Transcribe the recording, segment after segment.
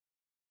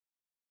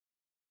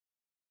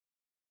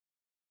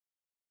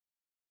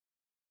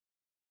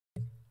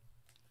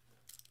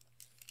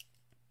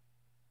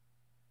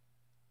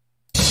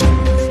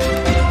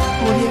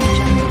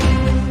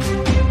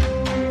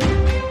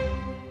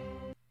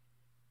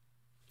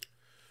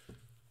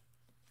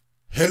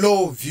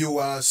Hello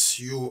viewers,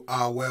 you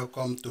are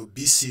welcome to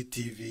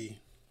BCTV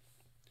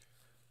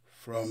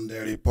from the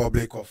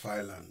Republic of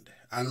Ireland,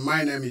 and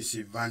my name is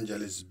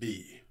Evangelist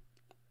B.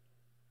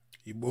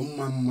 Igbo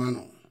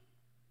mmano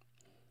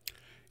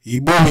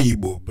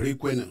Igbo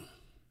brikwenu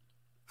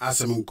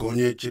asem nke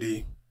onye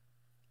chiri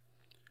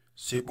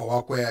si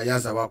kpọwakwa ya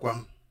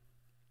zawakwa.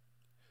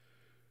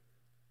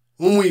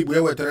 Ụmụ Igbo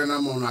ewetara na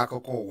mụ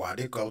n'akụkọ ụwa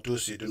dịka otu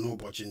si dị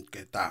n'ụbọchị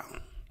nke taa.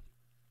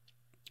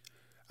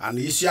 And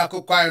isi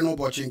akụkọ anyị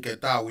n'ụbọchị nke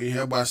taa wụ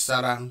ihe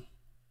gbasara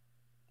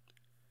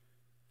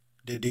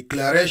the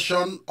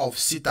declaration of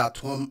sit at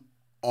home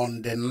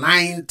on the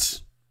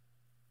 9th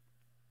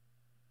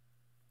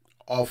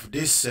of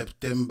this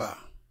September,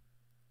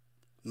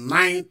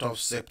 9th of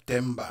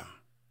September,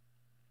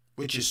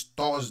 which is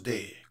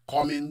Thursday,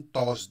 coming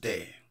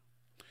Thursday.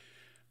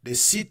 The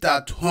sit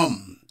at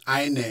home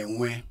anyị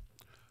na-enwe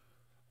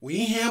wụ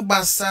ihe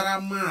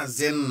gbasara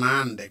Mazi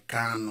Nnamdi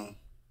Kanu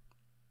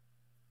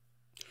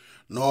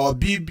na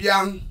ọbịbịa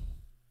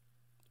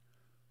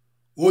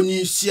onye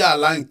isi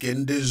ala nke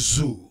ndị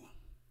zoo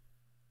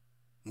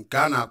nke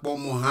a na-akpọ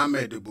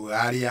Muhammad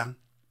Buhari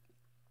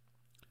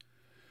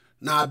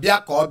na-abịa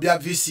ka ọ bịa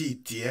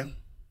visitie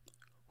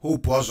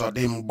Hope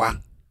Uzodimgba,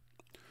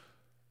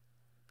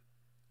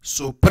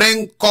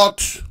 Supreme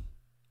Court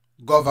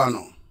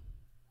Governor.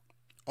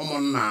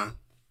 Ụmụnna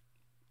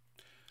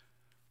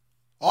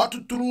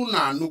ọtụtụ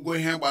na-anụgo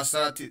ihe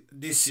gbasara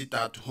this sit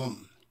at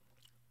home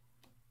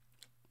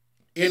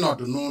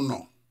ịnọdụ n'ụlọ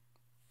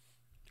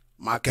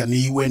maka na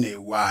iwe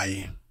na-ewe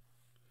anyị,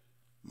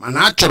 mana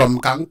achọrọ m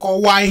ka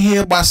nkọwa ihe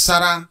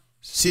gbasara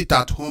sit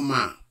at home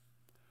a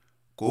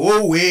ka o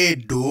wee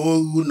doo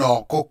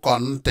n'ọkụkọ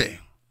ntị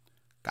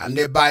ka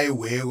ndị be anyị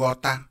wee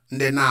ghọta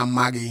ndị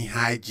na-amaghị ihe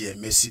anyị ji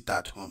eme sit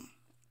at home.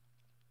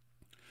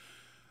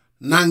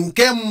 Na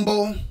nke mbụ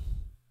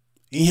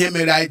ihe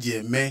mere anyị ji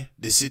eme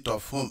the sit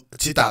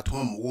at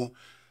home wụ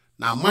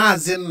na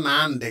Mazi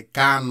Nnamdi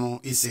Kanu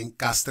is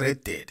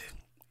incarcerated.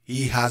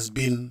 He has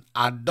been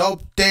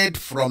adopted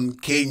from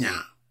Kenya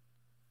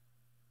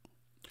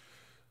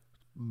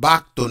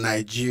back to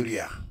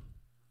Nigeria,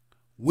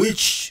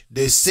 which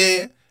they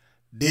say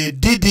they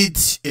did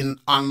it in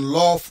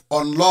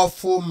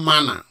unlawful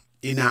manner,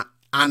 in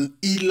an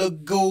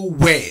illegal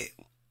way,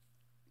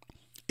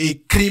 a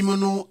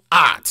criminal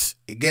act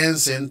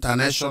against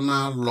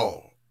international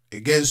law,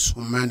 against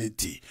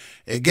humanity,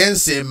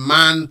 against a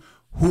man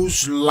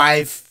whose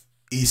life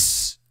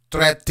is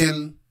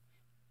threatened,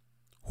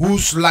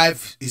 whose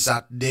life is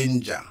at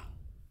danger.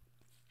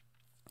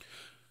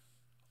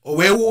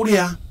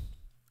 Owewuria,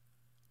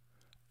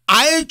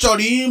 anyị chọrọ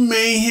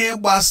ime ihe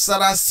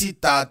gbasara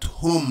sit at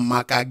home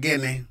maka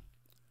gịnị?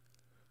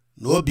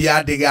 N'obi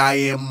adịghị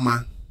anyị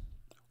mma.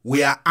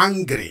 We are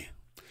angry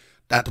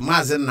that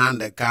Mazi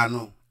Nnamdi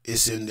Kanu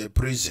is in the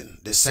prison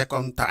the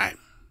second time.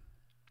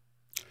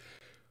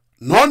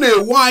 Nọ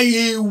na-ewe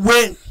anyị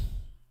iwe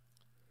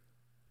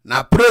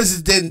na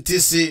president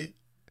si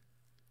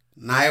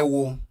na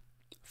iwu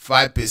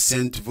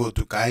 5%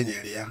 vote ka anyị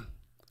nyere ya.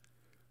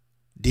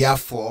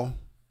 Therefore,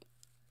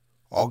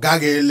 ọ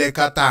gaghị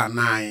elekọta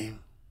anyị.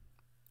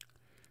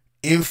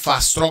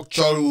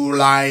 Infrastructure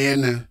ụlọ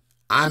anyị,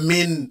 I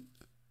mean,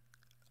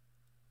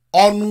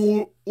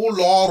 ọnụ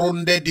ụlọ ọrụ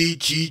ndị dị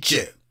iche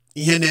iche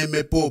ihe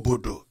na-emepe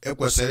obodo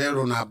ekwesịrị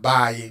ịrụ na be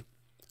anyị.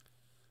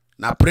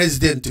 Na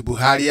President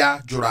Buhari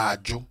jụrụ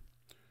ajụ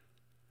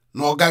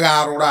na ọ gaghị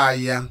arụrụ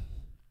anyị ya,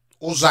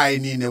 ụzọ anyị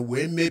niile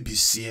wee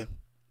mebisie.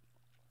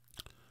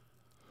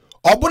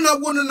 Ọbụna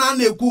gwunu na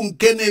na-ekwu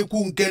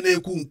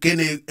nke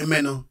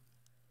na-emenụ,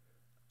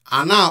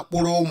 a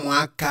na-akpụrụ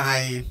ụmụaka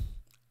anyị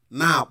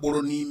na-akpụrụ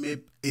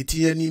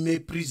etinye n'ime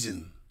prison,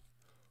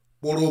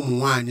 kpụrụ ụmụ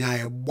nwaanyị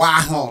anyị gbaa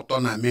ha ọtọ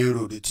na main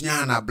road, tinye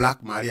ha na Black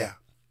Maria.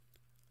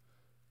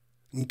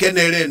 Nke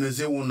na-ere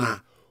enuzewu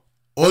na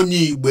onye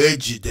Igbo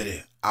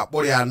ejidere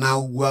akpụrụ ya na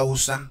ugwu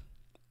Hausa,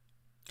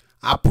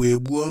 apụ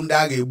egbuo ndị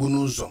a ga-egbu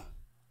n'ụzọ,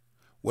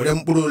 were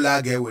mkpụrụ ole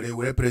a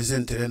ga-ewere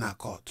prezentere na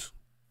court.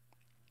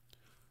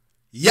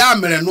 Ya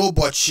mere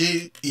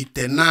n'ụbọchị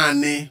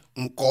itenaanị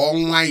nke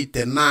ọnwa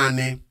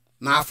itenaanị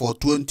n'afọ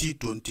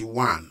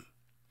 2021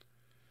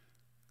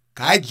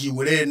 ka anyị ji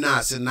were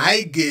na-asị na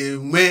anyị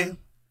ga-enwe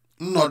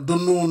nnọdụ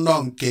n'ụlọ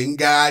nke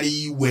ngagharị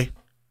iwe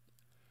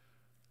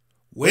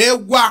wee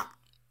gwa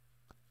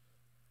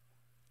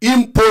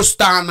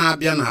imposter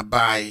na-abịa na be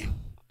anyị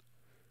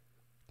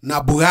na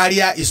Buhari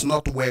is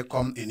not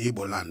welcome in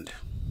Igbo land.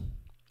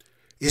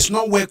 It's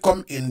not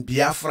welcome in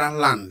Biafran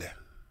land.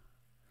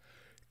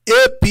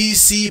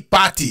 APC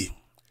party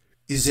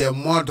is a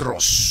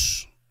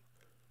murderous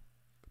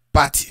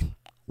party.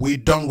 We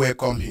don't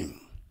welcome him.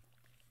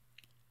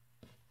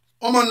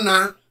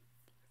 Ụmụnna,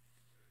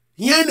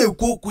 ihe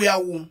na-ekwu okwu ya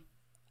wụ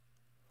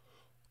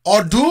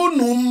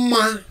ọdụnụ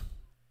mma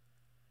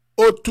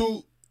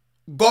otu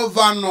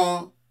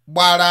gọvanọ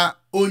gbara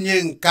onye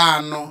nke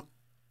anọ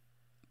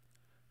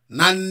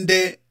na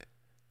ndị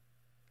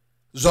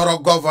zọrọ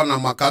gọvanọ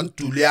maka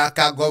ntuli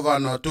aka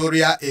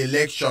gubernatorial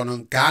election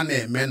nke a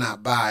na-eme na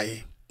be anyị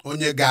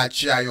onye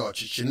ga-achị anyị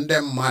ọchịchị ndị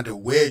mmadụ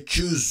wee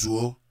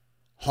chuzuo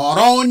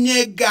họrọ onye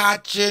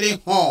ga-achịrị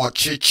ha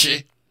ọchịchị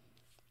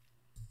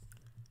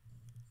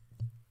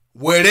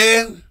were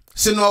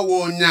si n'ọwa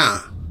onye a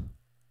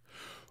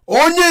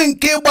onye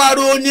nke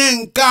gbara onye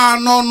nke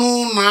anọ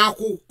n'ụlọ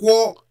akwụkwọ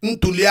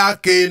ntuli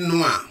aka enu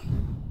a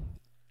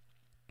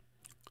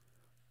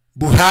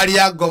Buhari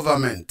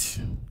gọọmenti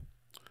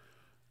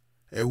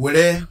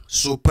ewere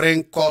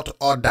Supreme Court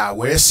order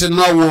were si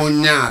n'ọwa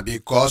onye a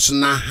because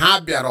na ha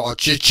bịara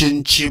ọchịchị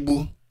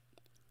nchigbu,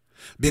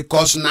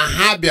 because na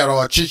ha bịara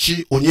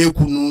ọchịchị onye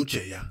kwu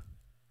n'uche ya,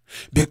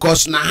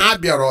 because na ha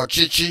bịara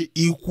ọchịchị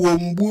ikwuo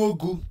mgbu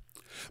ogu,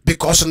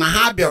 because na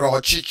ha bịara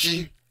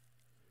ọchịchị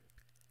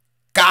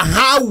ka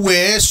ha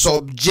wee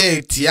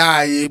subject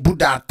anyị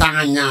budata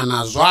anya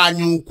na zụ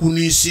anya ukwu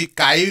n'isi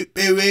ka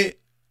ikpewe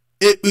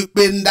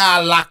ekpukpe ndị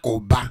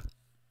alakụba.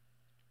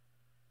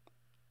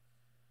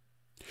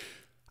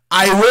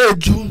 anyị wee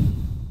ju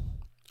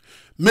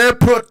mee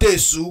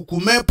protest ukwu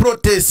mee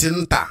protest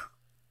nta,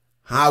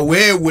 ha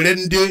wee were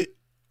ndị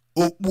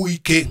okpu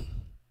ike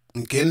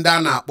nke ndị a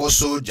na-akpọ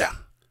soja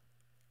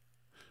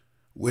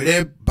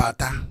were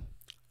bata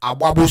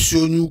agbagbusi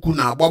onye ukwu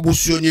na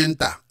agbagbusi onye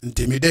nta,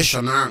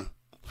 intimidation ahụ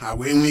ha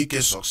wee nwee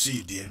ike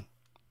succeed.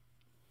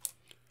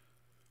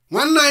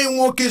 Nwanne anyị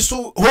nwoke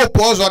Hope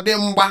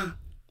Uzodimma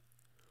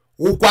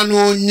wụkwanụ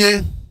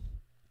onye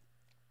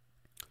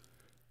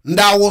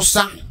ndị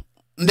Awụsa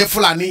ndị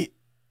Fulani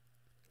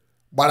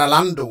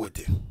gbarala ndụ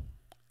wete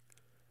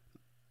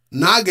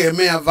na a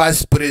ga-eme ya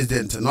vice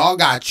president na ọ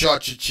ga-achị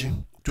ọchịchị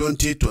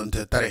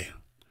 2023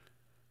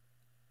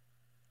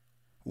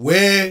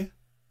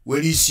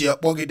 were isi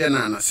kpọgide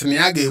n'ala sị na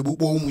ya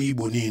ga-egbukpọ ụmụ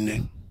Igbo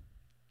niile.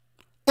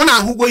 Unu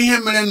ahụgo ihe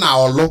mere na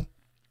Orlu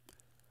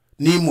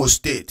n'Imo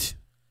State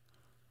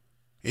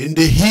in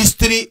the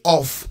history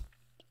of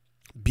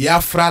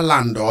Biafra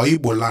land or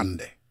Igbo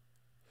land.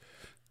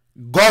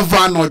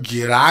 Gọvanọ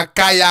jiri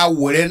aka ya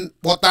were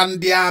kpọta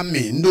ndị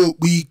amị ndị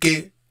okpu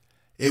ike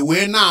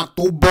wee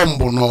na-atụ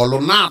bọmbụ n'Orlu,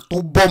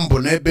 na-atụ bọmbụ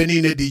n'ebe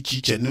niile dị iche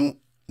iche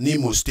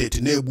n'Imo State,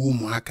 na-egbu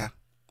ụmụaka,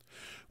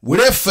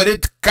 were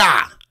ferret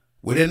car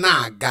were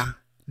na-aga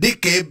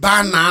dịka ebe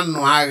a na-anụ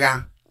agha.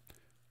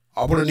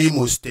 Ọ bụrụ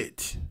n'Imo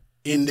State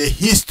in the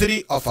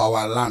history of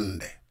our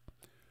land,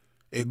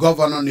 a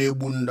governor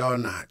na-egbu ndị ọ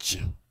na-achị.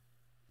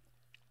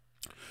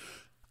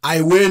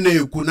 I wee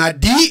na-ekwu na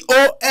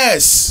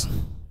DOS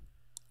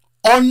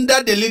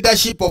under the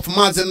leadership of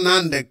Mazi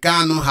Nnamdi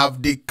Kanu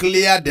have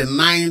declared the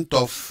 9th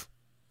of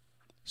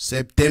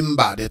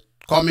September, the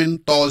coming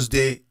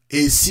Thursday,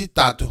 a sit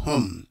at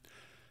home.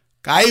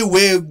 Ka anyị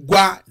wee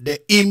gwa the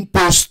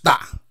imposter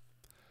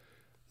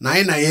na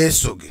anyị na ya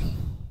esoghị,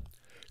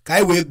 ka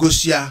anyị wee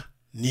gosi ya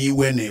na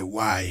iwe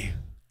na-ewe anyị,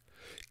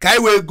 ka anyị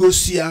wee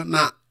gosi ya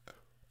na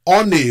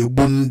ọ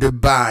na-egbu ndị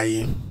be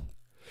anyị,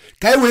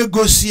 ka anyị wee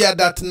gosi ya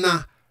that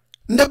na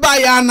ndị be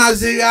anyị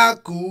anazighị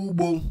aka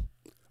ugbo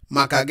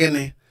maka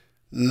gịnị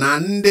na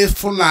ndị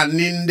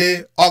Fulani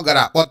ndị ọ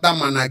gara kpọta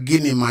mana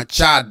Guinea ma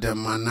Chad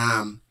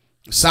mana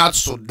South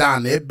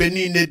Sudan ebe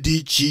niile dị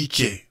iche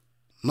iche,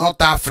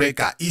 North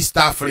Africa, East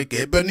Africa,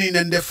 ebe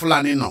niile ndị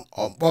Fulani nọ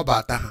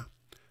ọkpọbata ha.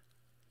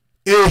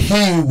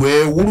 Ehi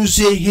wee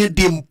wuruzie ihe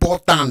dị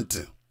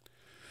important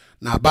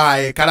na be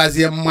anyị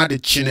karazie mmadụ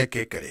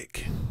Chineke kere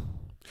eke.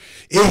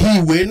 Ehi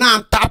wee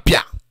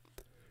na-atapịa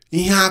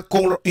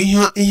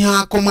ihe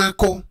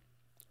akụmakụ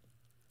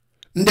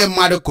ndị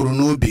mmadụ kụrụ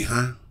n'ubi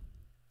ha.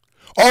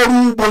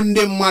 Ọrụ ugbo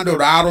ndị mmadụ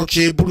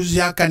arụcha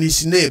eburuzie aka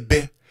n'isi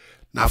na-ebe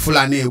na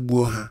Fulani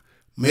egbuo ha,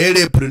 ma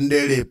erepụrụ ndị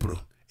erepụrụ,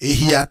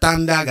 ehi ata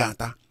ndị a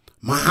ga-ata,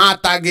 ma ha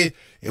ataghị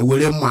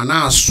ewere mma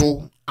na-asụ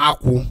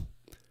akwụ,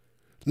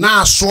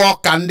 na-asụ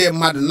ọka ndị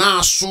mmadụ,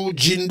 na-asụ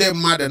ji ndị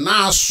mmadụ,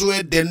 na-asụ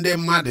ede ndị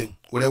mmadụ,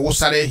 were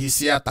wụsara ehi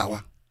si ya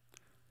tawa.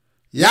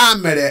 Ya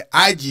mere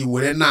anyị ji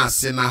were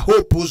na-asị na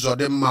Hope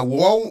Uzodimma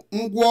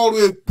ngwa ọrụ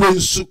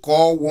ekwensu ka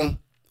ọwụ.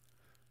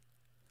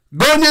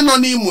 Be onye nọ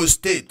n'Imo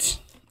State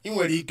ị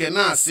nwere ike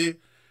na-asị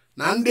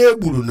na ndị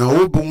egburu na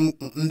ọ bụ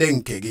ndị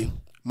nke gị,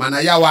 mana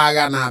ya wa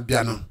agha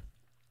na-abịanụ,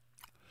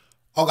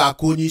 ọ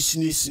ga-akụ onye isi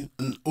n'isi,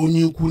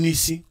 onye ukwu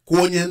n'isi,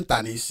 kwa onye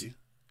nta n'isi.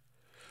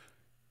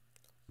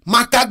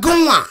 Maka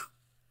gụnwa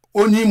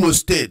onye Imo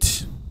State,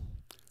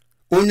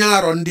 onye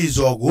arọ ndị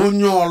Izọgụ,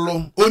 onye Orlu,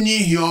 onye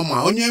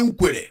Ihiọma, onye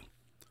Nkwere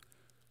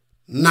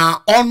na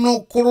ọnụ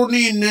kwuru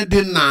niile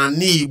dị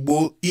n'ala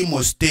Igbo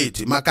Imo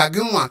State, maka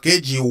gịnwa ka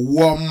eji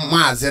wụọ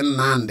Mazi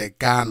Nnamdi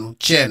Kanu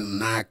chen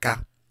n'aka,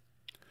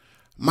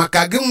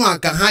 maka gịnwa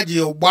ka ha ji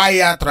gbaa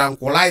ya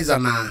tranquilizer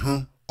n'ahụ,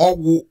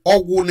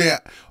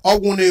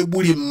 ọgwụ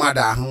na-egburi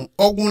mmadụ ahụ,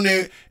 ọgwụ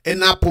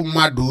na-enapụ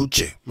mmadụ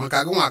uche,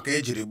 maka gịnwa ka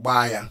ejiri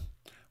gbaa ya,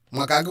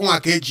 maka gịnwa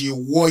ka eji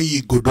wụọ ya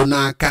igodo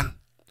n'aka,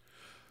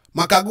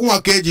 maka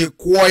gịnwa ka eji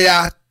kwụọ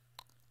ya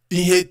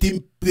ihe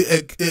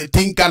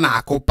tinka na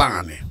akụ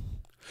panị,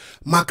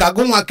 maka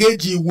gịnwa ka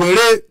eji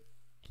were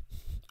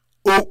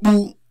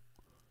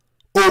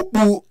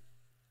okpu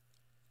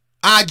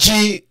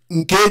ajị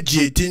nke eji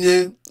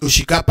etinye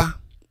osikapa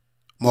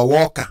ma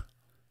ọka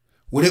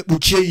were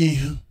kpuchie ya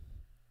ihu,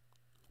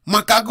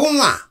 maka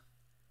gụnwa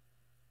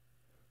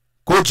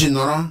ka o ji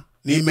nọrọ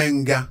n'ime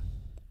nga.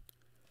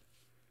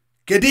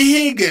 Kedu ihe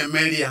ị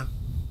ga-emeri ya?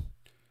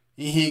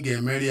 Ihe ị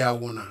ga-emeri ya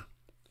wụ na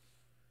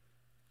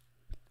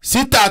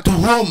sit at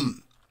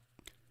home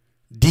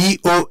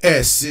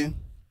DOS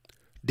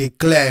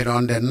declared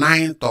on the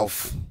 9th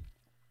of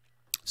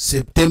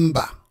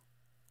September,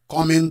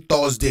 coming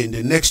Thursday, in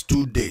the next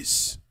 2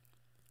 days,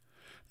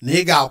 na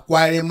ị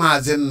ga-akwanyere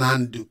Mazi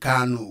Nnamdi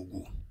Kanu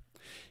ugwu.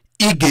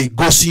 Ị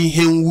ga-egosi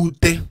ihe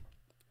mwute,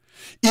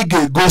 ị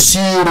ga-egosi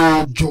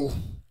iru ụjụ,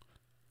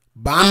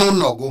 baa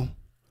n'ụlọ gị,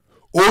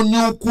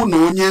 onye ukwu na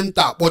onye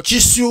nta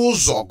kpọchisi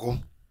ụzọ gị,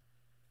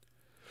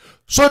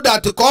 so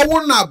that ka ọ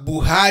bụrụ na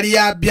Buhari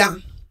abịa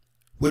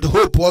with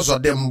hope ọzọ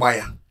dị mgba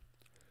ya,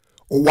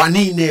 ụwa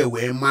niile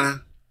wee mara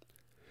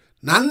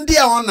na ndị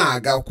a ọ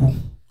na-agakwu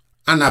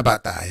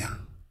anabata ya,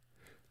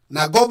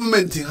 na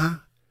gọọmenti ha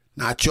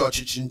na-achị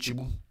ọchịchị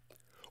nchigbu.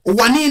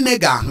 Ụwa niile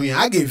ga-ahụ ya,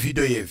 a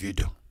ga-evidio ya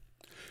evidio.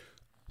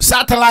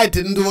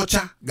 Satellite ndị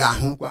ọcha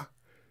ga-ahụkwa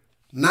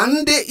na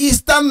ndị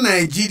Eastern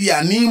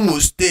Nigeria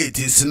n'Imo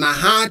steeti si na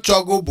ha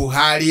achọgo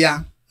Buhari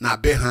ya na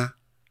be ha,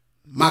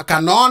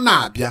 maka na ọ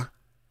na-abịa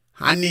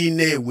ha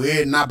niile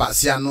wee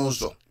nabasịa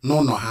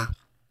n'ụlọ ha,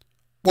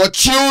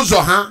 kpọchie ụzọ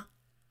ha,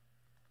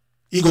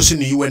 igosi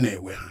na iwe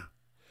na-ewe ha,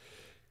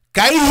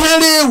 ka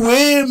ihere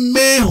wee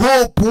mee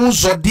hope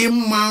ụzọ dị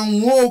mma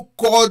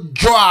nwoke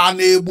ọjọọ a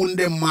na-egbu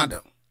ndị mmadụ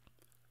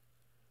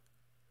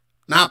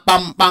na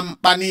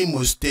kpamkpamkpa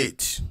n'Imo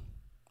steeti.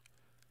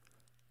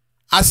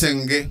 Asị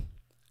gị,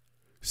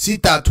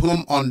 sit at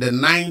home on the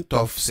 9th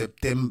of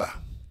September.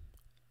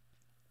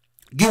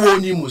 Gị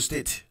onye Imo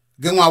steeti,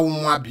 gị nwa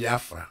nwa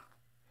Biafra.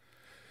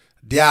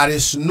 There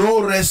is no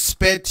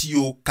respect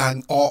you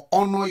can or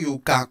honor you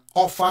can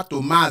offer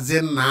to Mazi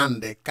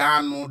Nnamdi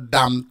Kanu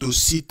than to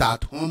sit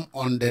at home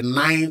on the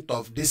 9th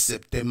of this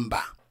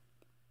September.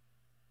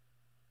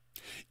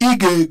 Ị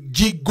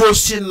ga-eji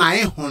gosi na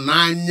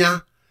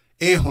ịhụnanya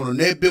ịhụrụ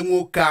n'ebe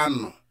nwoke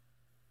anọ,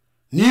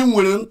 na ị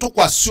nwere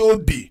ntụkwasị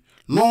obi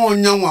na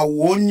onyanwa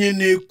onye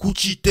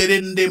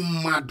na-ekwuchitere ndị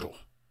mmadụ,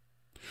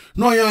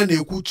 na onye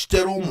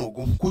na-ekwuchitere ụmụ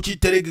gị,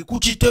 kwuchitere gị,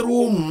 kwuchitere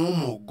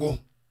ụmụ gị.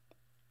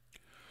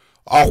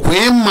 Ọkwa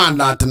ịma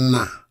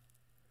na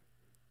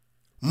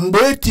mgbe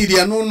etiri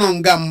ya n'ụlọ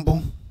nga mbụ,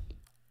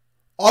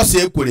 ọ sị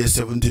ekwere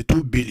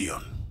 72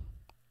 billion.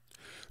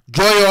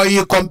 Jụọ ya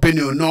oyi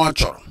company onye ọ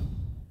chọrọ,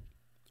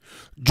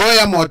 jụọ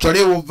ya ma ọ chọrọ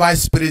ịwụ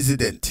vice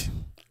president,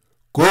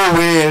 ka o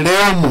wee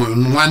ree ụmụ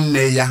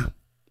nwanne ya,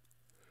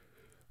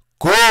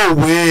 ka o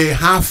wee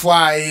hafụ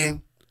anyị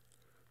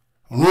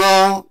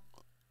rụọ.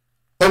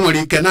 O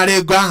nwere ike nara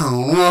ego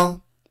ahụ rụọ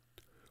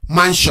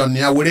mansion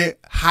ya, were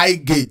high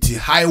gate,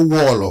 high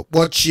wall,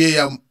 kpọchie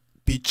ya,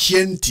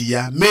 pichie ntị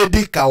ya, mee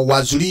dịka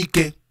ụwa zuru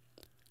ike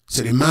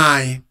siri mee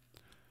anyị.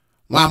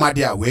 Nwa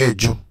amadi a wee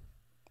jụ.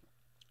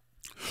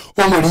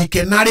 O nwere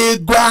ike nara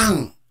ego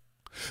ahụ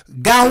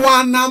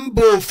gawa na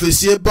mba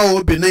ofesi ebe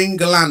obi na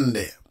England,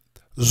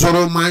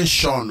 zụrụ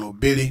mansion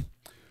obere,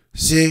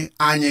 si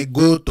anyị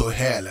go to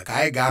hell, ka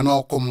anyị gaa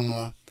n'ọkụ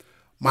mmụọ.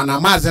 Mana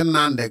Mazi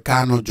Nnamdi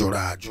Kanu jụrụ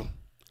ajụ.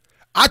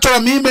 Achọrọ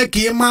m ime ka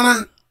ị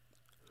mara,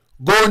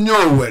 go onye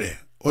Owerri,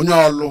 onye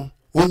Ọlụ,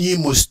 onye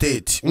Imo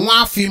steeti,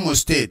 nwa afọ Imo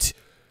steeti,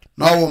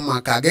 na ọwụ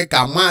maka gị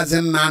ka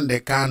Mazi Nnamdi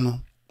Kanu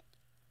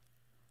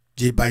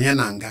ji banye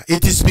na nga.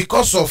 It is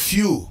because of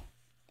you.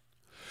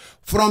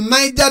 From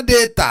Niger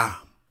Delta,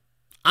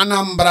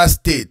 Anambra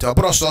State, ọ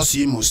bụrụ sọsọ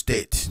Imo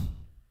State,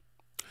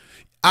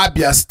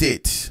 Abia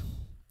State,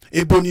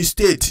 Ebonyi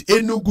State,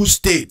 Enugu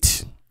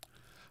State,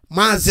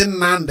 Mazi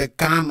Nnamdi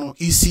Kanu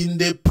is in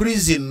the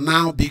prison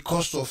now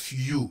because of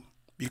you,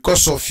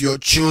 because of your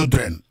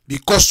children,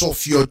 because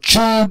of your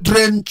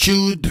children.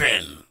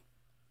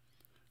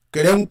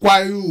 Kere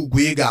nkwari ugwu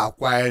ị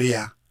ga-akwari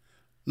ya.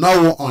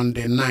 Now on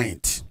the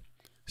 9th,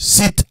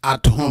 sit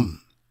at home.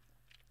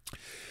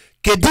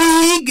 Kedu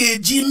ihe ị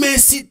ga-eji mee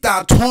sit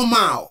at home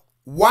ahụ?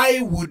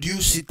 Why would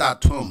you sit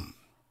at home?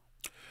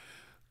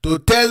 To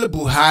tell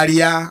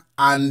Buhari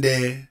and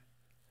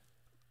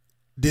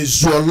the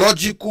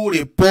Zoological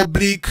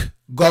Republic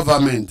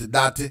government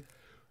that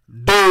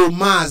though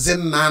Mazi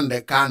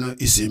Nnamdi Kanu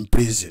is in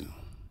prison,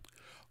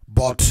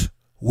 but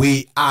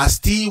we are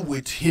still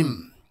with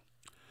him.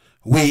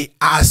 We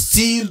are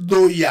still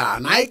loyal.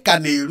 And I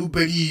can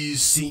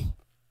see.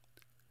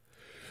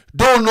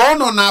 Though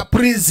no na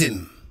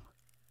prison,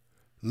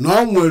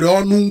 no nwere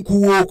ọnụ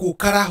nkwuwa okwu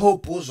kara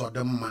hope ụzọ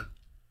dị mma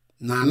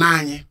na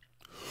nanye.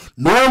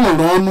 No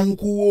nwere ọnụ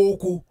nkwuwa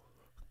okwu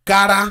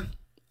kara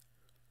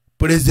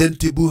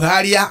President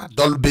Buhari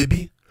Dol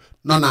Baby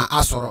nọ na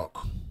Aso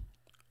Rock.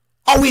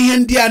 Ọwụ ihe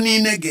ndị a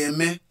niile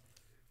ga-eme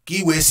ka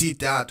I wee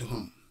sit at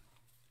home.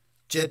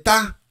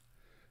 Cheta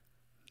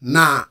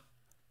na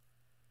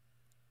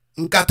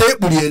nkata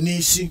ekpuru ya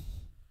n'isi,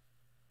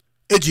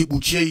 eji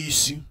kpuchie ya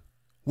isi,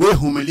 wee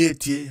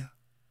humiliate ya.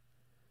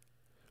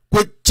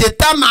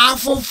 Cheta na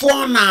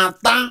afụfụ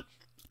na-ata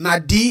na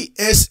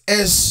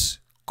DSS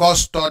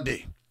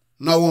custody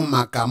n'ọwụ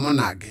maka mụ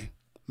na gị,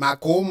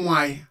 maka ụmụ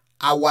anyị,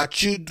 our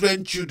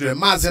children.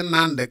 Mazi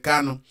Nnamdi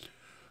Kanu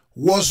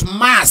was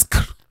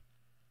masked,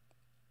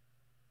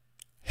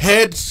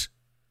 head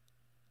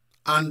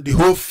and the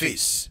whole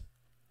face,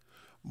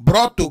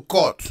 brought to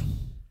court,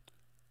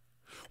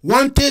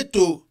 wanted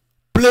to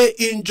play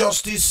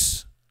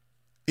injustice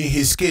in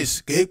his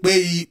case. They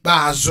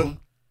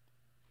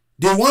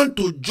want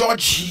to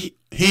judge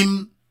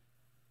him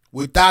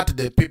without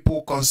the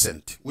people's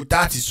consent,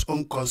 without his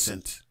own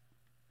consent.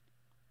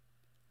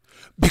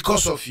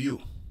 Because of you.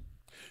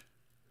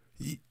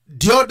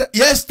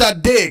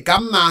 Yesterday,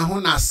 come na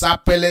na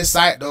sapele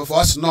side of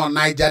us no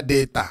Niger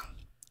Delta.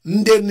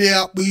 Nde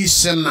na-akpụ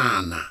isi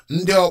n'ana,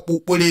 ndị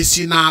ọkpụkpụrụ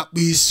isi na-akpụ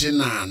isi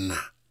n'ana.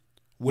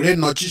 Were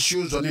nọchichi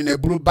ụzọ niile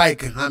buru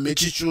bike ha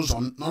mechichi ụzọ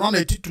nọrọ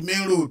n'etiti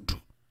main road,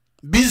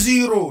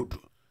 busy road,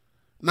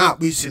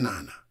 na-akpụ isi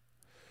n'ana.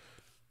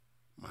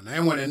 Mana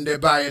enwere ndị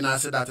be anyị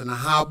na-asị that na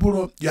ha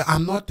bụrụ,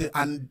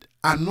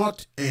 I'm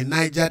not a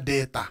Niger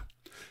Delta.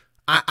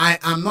 I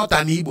am not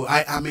an Igbo.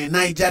 I am a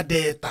Niger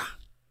Delta.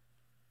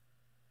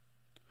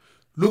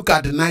 Look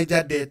at the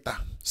Niger Delta.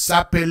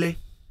 Sapele,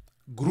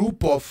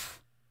 group of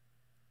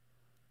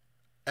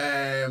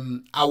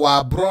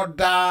our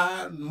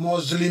brother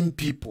Muslim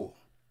people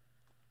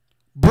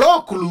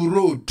block the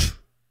road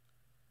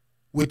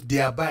with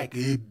their bike,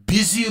 a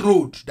busy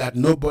road that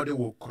nobody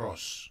will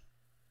cross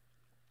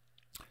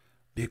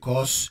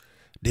because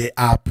they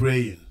are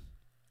praying.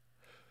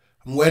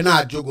 When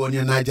I joke on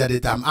your Niger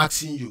Delta, I'm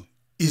asking you,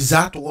 is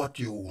that what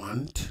you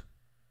want?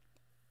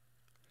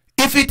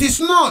 If it is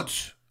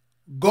not,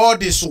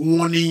 God is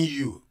warning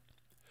you.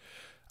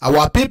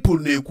 Our people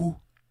neku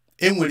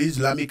with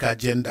Islamic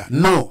agenda.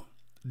 No,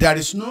 there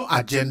is no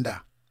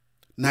agenda.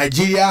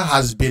 Nigeria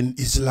has been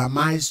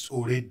Islamized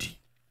already.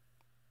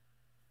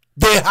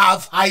 They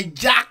have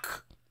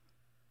hijacked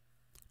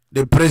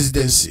the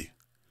presidency,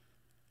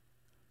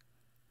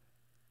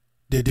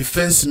 the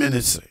defense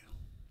ministry,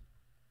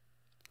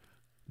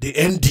 the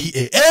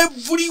NDA,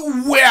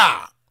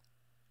 everywhere.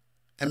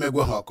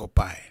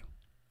 Occupy.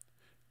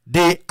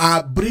 They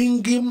are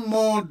bringing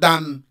more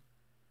than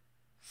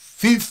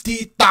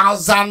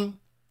 50,000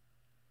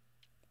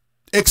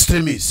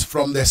 extremists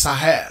from the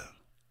Sahel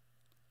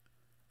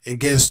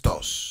against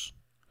us.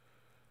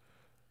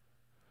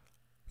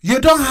 You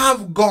don't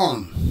have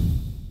gun.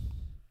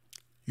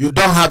 You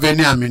don't have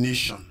any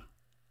ammunition.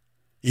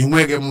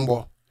 Inwege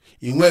mbo,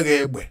 inwege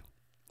egbe,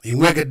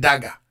 inwege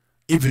dagger.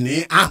 Even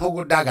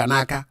ahugo dagger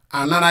naka,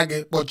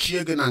 anarage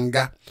pochiege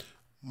nanga.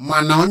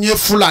 Mana onye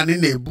Fulani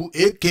nebu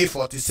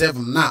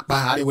AK-47 na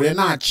pahari were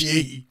na achi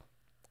ehi.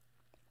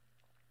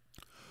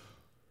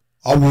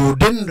 Owu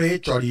denre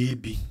chọrọ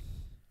ibi.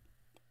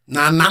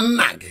 Na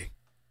nannage.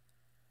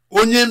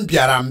 Onye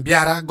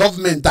mbiara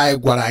government anyị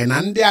gwara anyị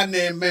na ndị a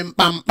na-eme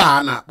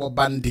mkpamkpa na-akpọ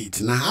bandit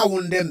na ha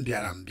wu ndị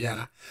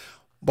mbiara.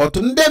 But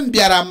ndị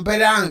mbiara ahụ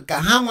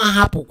ka ha nwa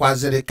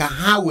hapụkwaziri ka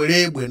ha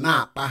were egbe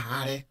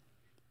na-akpagharị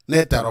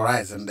na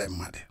terrorize ndị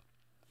mmadụ.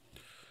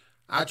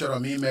 Achọrọ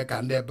m ime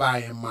ka ndị be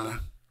anyị mara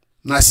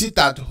na sit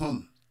at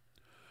home.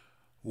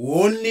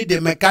 Only the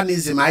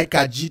mechanism I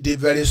can G they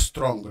very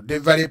strong, they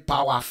very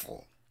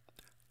powerful.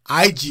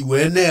 IG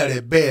when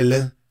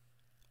rebel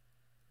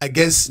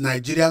against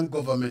Nigerian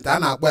government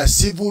and a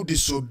civil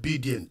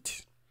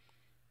disobedient.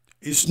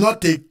 It's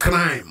not a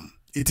crime.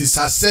 It is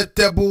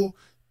acceptable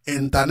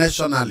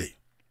internationally.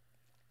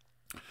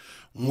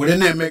 We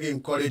make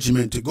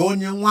encouragement to go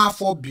on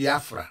for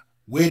Biafra,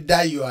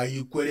 whether you are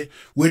Ikwere,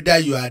 whether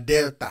you are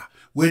Delta,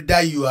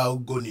 whether you are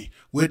Ogoni,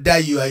 whether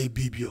you are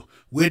Ibibio,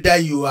 whether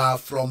you are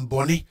from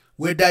Boni,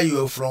 whether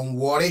you are from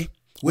Warri,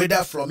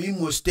 whether from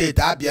Imo State,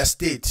 Abia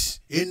State,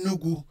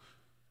 Enugu,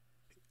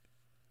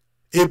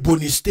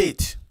 Ebonyi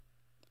State.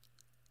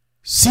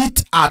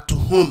 Sit at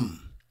home.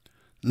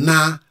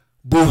 Na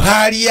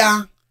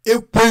Buharia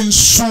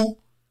ekwensu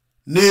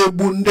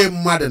na-egbu ndị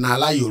mmadụ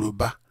n'ala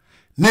Yoruba,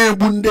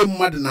 na-egbu ndị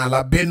mmadụ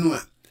n'ala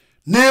Benue,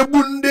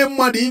 na-egbu ndị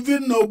mmadụ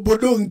even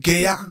n'obodo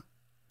nke ya.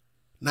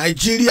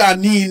 Nigeria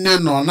niile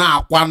nọ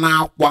na-akwa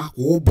n'akwa kwa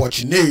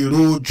ụbọchị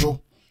na-eru ụjụ.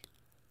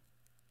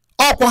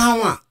 Ọkwa ha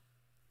nwa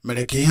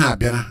mere ka ihe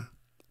abịara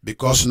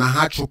because na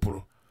ha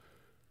chụpụrụ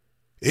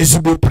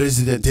ezigbo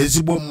president,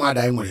 ezigbo mmadụ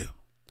anyị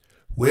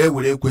nwere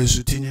were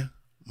ekwensu tinye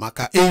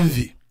maka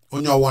envy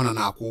onye ọwana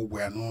na-akwụ ụgwọ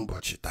ya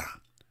n'ụbọchị taa.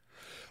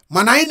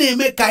 Mana anyị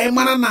na-eme ka anyị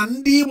mara na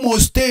ndị Imo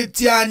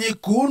steeti anyị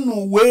ka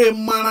unu wee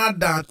mara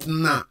that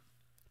na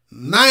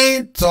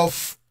 9th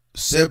of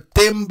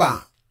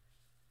September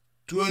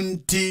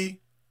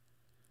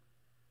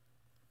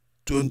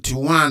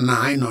 2021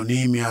 na anyị nọ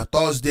n'ime ya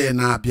Thursday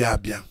na-abịa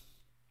abịa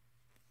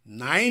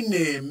na anyị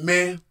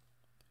na-eme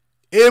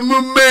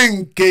emume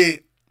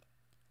nke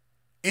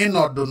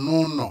ịnọdụ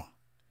n'ụlọ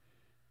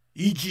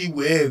iji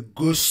wee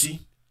gosi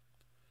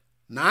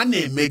na a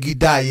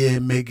na-emegide anyị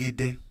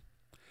emegide,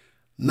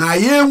 na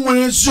ya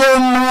enwezi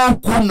ọnụ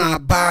okwu na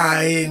be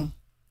anyị.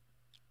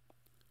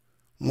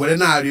 Nwere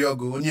na-arịọ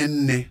gị onye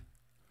nne,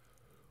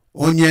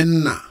 onye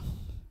nna,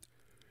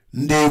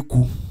 ndị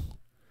ekwu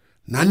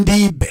na ndị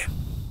ibe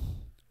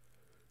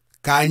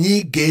ka anyị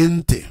gee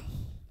ntị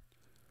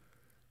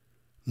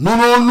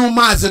nụrụ ọnụ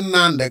Mazi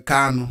Nnamdi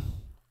Kanu,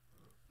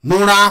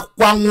 nụrụ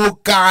akwa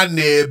nwoke a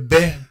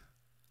na-ebe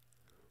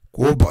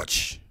kwa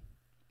ụbọchị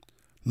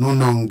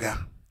n'ụlọ nga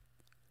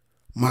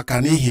maka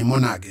n'ihi mụ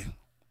na gị.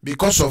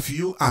 Because of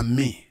you and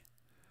me,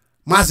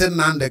 Mazi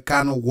Nnamdi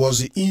Kanu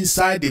was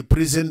inside the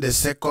prison the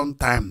second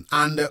time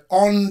and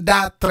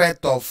under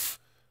threat of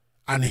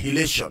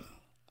annihilation.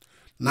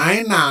 Na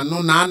anyị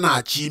na-anụ na a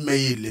na-achọ ime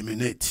ya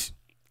eliminate.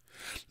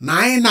 Na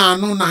anyị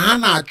na-anụ na ha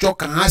na-achọ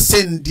ka ha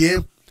sendie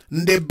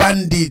ndị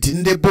bandit,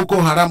 ndị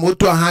Boko Haram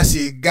otu ha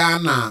si gaa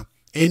na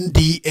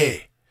NDA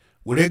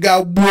were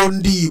gaa gbuo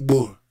ndị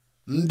Igbo,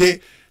 ndị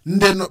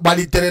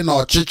gbalitere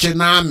n'ọchịchị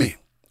n'amị,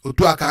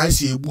 otu a ka ha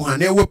si egbu ha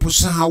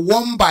na-ewepụsị ha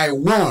one by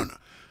one.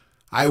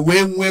 I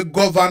wee nwee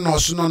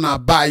governors nọ na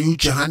bayi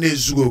uche ha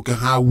na-ezughị oke,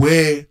 ha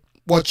wee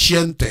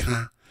kpọchie ntị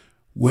ha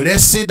were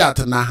si that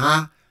na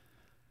ha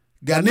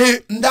ga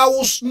ndị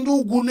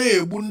ugwu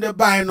na-egbu ndị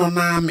bayi nọ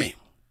n'amị,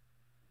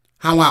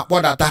 ha nwa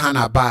akpọdata ha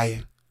na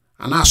bayi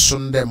a na-asụ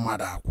ndị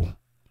mmadụ akwụ.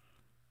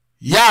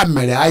 Ya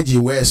mere anyị ji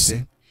wee sị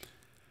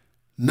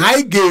na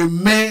anyị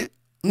ga-eme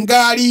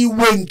ngagharị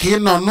iwe nke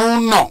nọ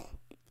n'ụlọ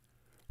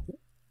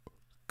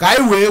ka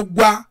anyị wee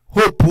gwa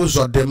Hope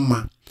Uzodimma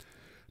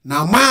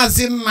na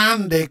Mazi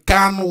Nnamdi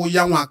Kanu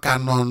ya nwa ka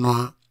nọ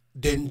na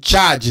the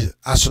charge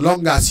as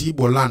long as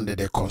Igbo land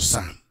the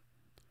concern.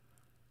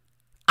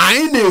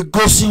 Anyị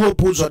na-egosi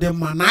Hope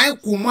Uzodimma na anyị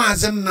kwụ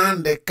Mazi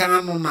Nnamdi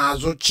Kanu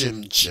n'azụ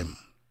chim chim.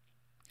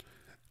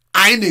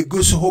 Anyị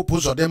na-egosi Hope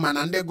Uzodimma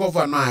na ndị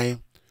gọvanọ anyị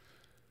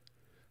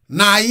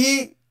na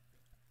anyị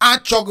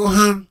achọghị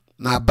ha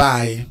na be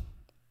anyị,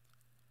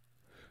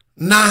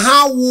 na ha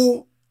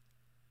wụ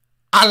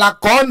ala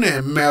ka ọ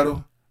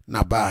na-emerụ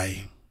na be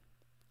anyị.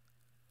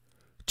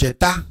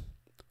 Cheta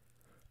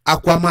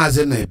akwa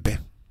Mazi na-ebe,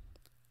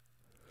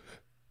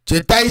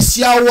 cheta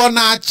isi awọ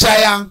na-acha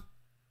ya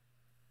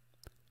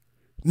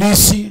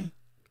n'isi,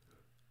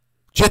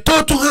 cheta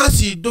otu ha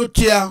si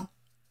dochie ya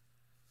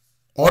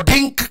ọ dị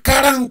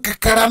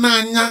nkakara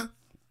n'anya,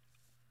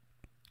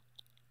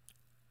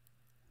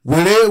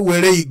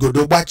 were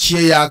igodo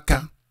gbachie ya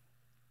aka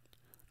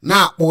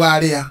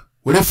na-akpụgharị ya,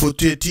 were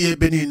foto etinye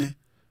ebe niile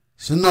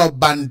si na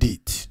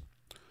bandit.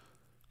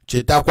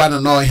 Chetakwana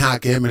na ihe a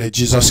ka emere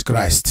Jesus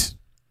Christ.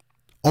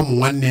 Ụmụ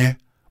nwanne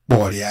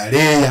kpọrọ ya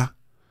ree ya,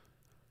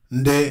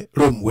 ndị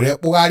Rome were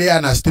kpụgharị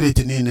ya na street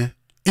niile,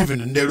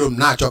 even ndị Rome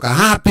na-achọ ka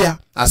ha apịa,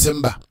 asị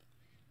mba,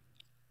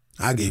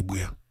 ha ga-egbu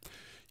ya.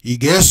 Ị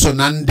ga-eso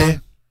na ndị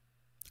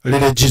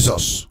rere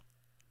Jesus?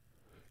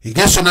 Ị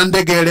ga-eso na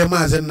ndị ga-ere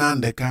Mazi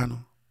Nnamdi Kanu?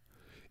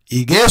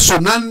 Ị ga-eso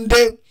na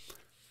ndị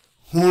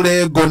hụrụ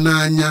ego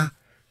n'anya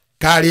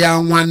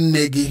karịa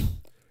nwanne gị,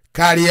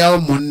 karịa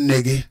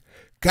ụmụnne gị,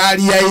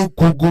 karịa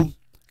ikwugu,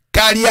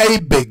 karịa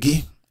ibe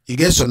gị? Ị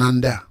ga-eso na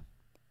ndị a?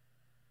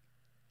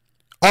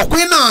 Ọkwa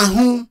ị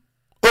na-ahụ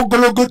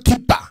ogologo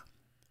tipa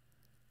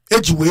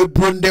eji wee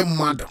buo ndị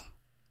mmadụ,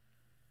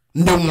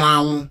 ndị nwụrụ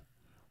anwụ,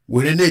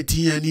 were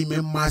na-etinye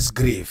n'ime mass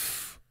grave?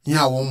 Ihe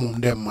awụ ụmụ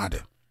ndị mmadụ,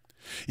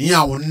 ihe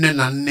awụ nne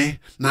na nne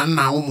na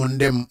nna ụmụ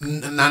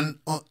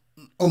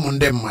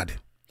ndị mmadụ.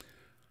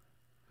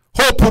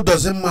 Hope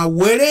Uzodimma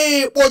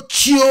were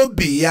kpọchie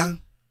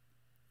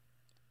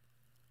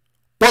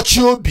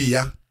obi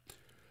ya,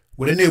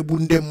 were na-egbu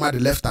ndị mmadụ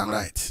left and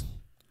right.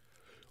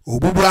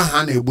 Ogbugbu ahụ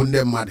a na-egbu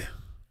ndị mmadụ,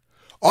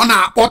 ọ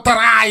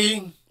na-akpọtara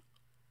anyị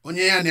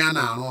onye ya na ya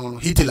na-arụ ọrụ,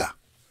 Hitler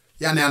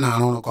ya na ya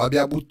na-arụ ọrụ, ka ọ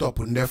bịa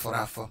gbutọpụ ndị fọrọ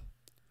afọ.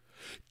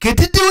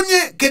 Kedụ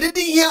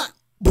ihe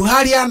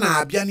Buhari a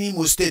na-abịa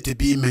n'Imo steeti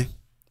bụ ime?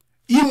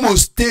 Imo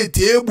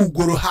steeti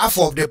egbugoro half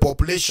of the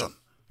population.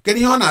 Kedụ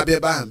ihe ọ na-abịa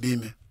ebe ahụ bụ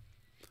ime?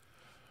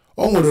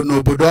 O nwere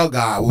n'obodo ọ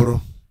ga-awụrụ,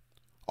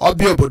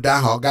 ọbịa obodo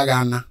ahụ ọ gaghị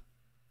ana.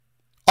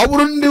 Ọ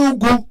bụrụ ndị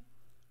ugwu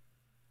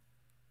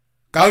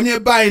ka onye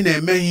be anyị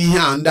na-eme ihe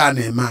a ndị a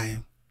na-eme anyị,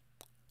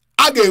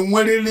 a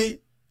ga-enwerịrị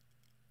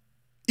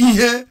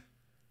ihe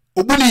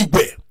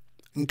ogbunigwe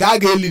nke a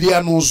ga-eliri ya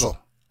n'ụzọ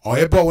ọ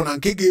ebe ọbụla,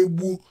 nke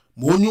ga-egbu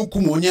ma onye ukwu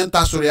ma onye nta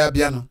soro ya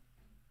bịanụ.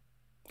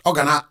 Ọ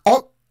ga na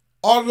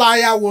ọla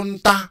ya wụ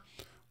nta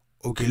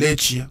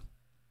okelechi ya.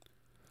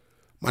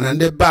 Mana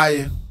ndị be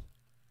anyị,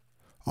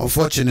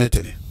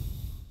 unfortunately,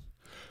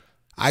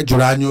 anyị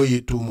jụrụ anya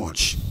oyi too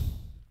much.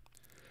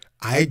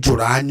 Anyị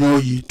jụrụ anya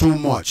oyi too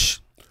much.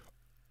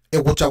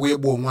 Ịgwụchakwa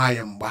ịgba onwe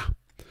anyị mgba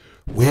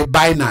wee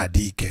baị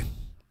na-adị ike.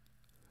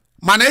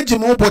 Mana eji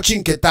m ụbọchị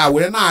nke taa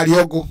were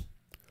na-arịọ ọgụ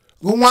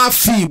nwa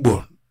afọ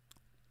Igbo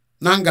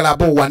na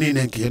ngalaba ụwa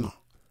niile nke ị nọ,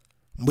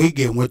 mgbe ị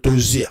ga-enweta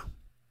ozi a,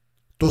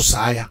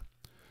 tụsaa ya,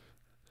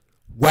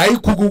 gwa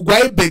ikwugu, gwa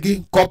ibe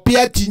gị,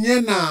 kọpịa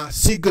tinye na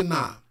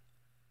Signal,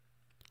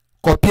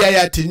 kọpịa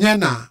ya tinye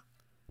na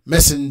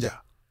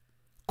Messenger,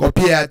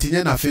 kọpịa ya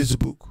tinye na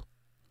Facebook,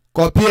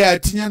 kọpịa ya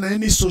tinye na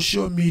any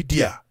social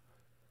media,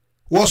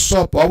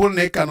 WhatsApp. Ọ bụrụ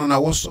na ị ka nọ na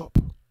WhatsApp,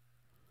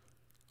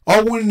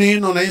 ọ bụrụ na ị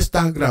nọ na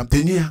Instagram,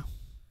 tinye ya.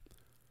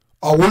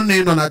 Ọ bụrụ na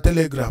ị nọ na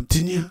Telegram,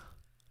 tinye ya.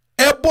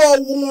 Ebe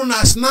ọwụ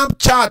na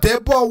Snapchat,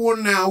 ebe ọwụ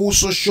na awụ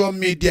social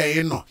media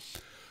ị nọ,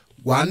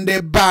 gwa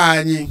ndị be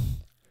anyị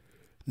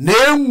na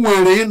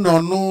enwere ịnọ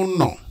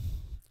n'ụlọ,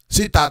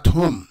 sit at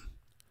home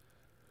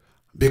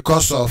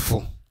because of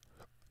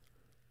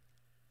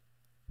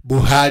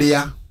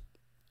Buharia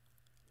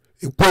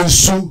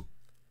Ikwensu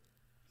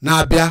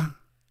na-abịa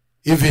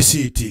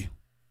visit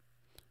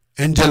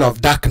Angel of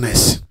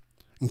Darkness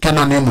nke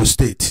nọ n'Imo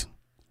State.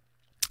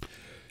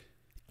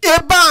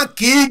 Ebe a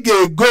ka ị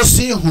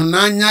ga-egosi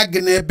ịhụnanya gị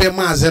n'ebe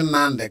Mazi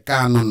Nnamdi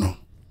Kanu nọ.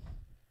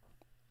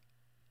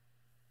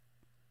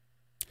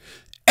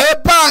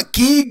 Ebe a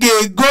ka ị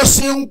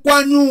ga-egosi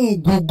nkwanye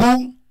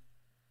ugwu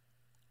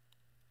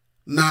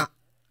na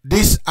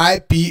this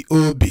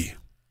IPOB.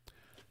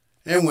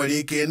 Enwere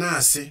ike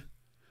na-asị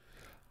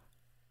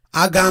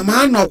aga m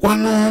anọkwa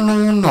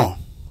n'ụlọ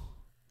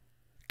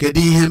kedu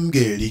ihe m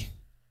ga-eri.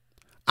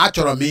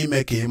 Achọrọ m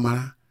ime ka ị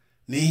mara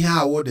na ihe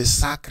awụ the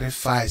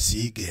sacrifice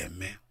ị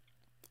ga-eme.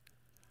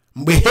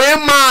 Mgbe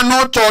Haman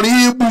chọrọ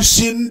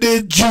igbusi ndị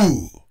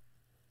Jew,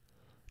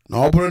 na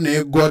ọ bụrụ na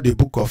ị gụọ the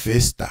book of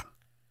Esther,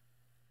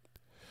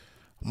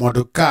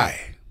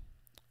 Mordecai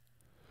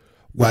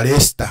gwara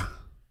Esther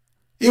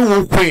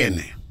iwu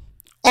queen,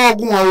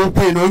 ọgwụnwa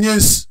queen,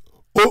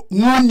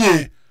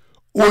 nwunye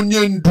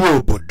onye ndu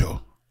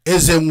obodo,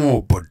 eze nwe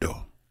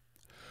obodo,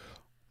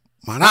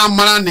 mara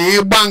amara na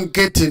ịgba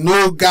nkịtị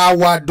n'oge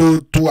awado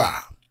otu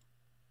a,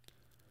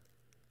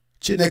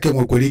 Chineke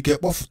nwekwara ike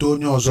kpọfụta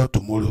onye ọzọ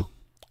tomorrow,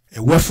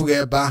 ewefughị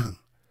ebe ahụ,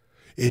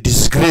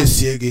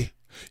 disgrace gị,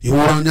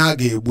 iwere onye a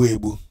ga-egbu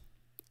egbu.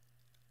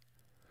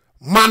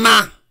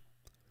 Mana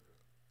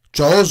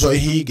chọọ ụzọ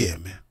ihe ị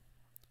ga-eme.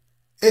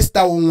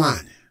 Esther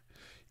nwanyị,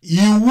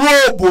 iwu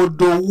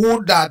obodo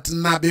wu that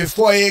na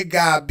before ị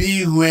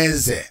ga-abịa ihu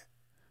eze,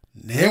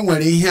 na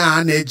enwere ihe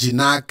a na-eji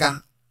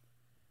n'aka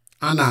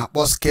a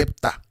na-akpọ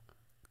skepta,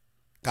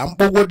 ka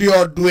mkpọgodi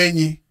ọdụ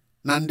enyi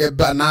na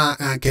ndeba na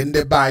nke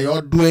ndeba anyị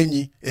ọdụ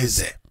enyi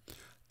eze,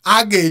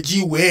 a ga-eji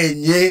wee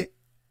nye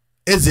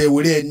eze,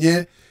 were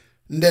enye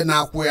ndị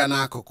na-akwụ ya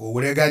n'akụkụ,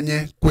 were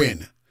ganye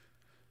queen,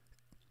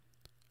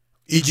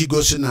 iji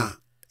gosi na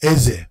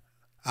eze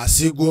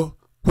asịgo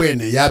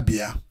queen ya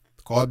bịa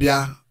ka ọ bịa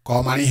ka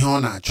ọ mara ihe ọ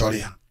na-achọrọ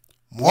ya.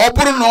 Ma ọ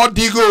bụrụ na ọ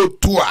dịghị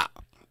otu a,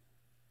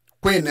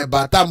 queen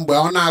bata mgbe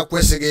ọ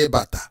na-akwesịghị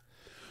ịbata,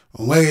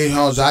 o nweghị ihe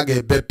ọzọ a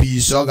ga-ebepụ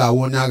isi, ọ ga-awụ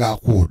onye a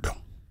ga-akwụ ụdọ.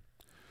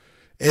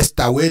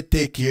 Esther wee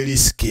take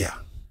risk ya.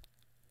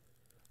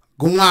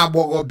 Gị nwa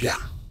agbọghọbịa,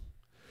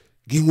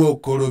 gị nwa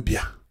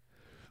okorobịa,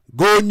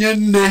 gị onye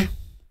nne,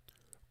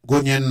 gị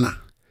onye nna,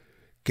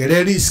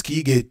 kere risk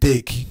ị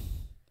ga-eteki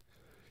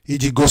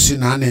iji gosi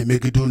na a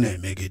na-emegide unu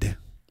emegide,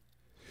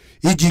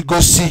 iji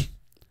gosi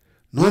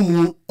na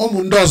ụmụ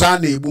ndị ọzọ a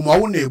na-egbu ma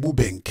ọ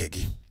na-egbube nke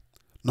gị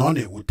na ọ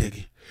na-ewute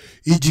gị,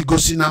 iji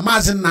gosi na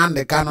Mazi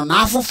Nnamdi Kanu na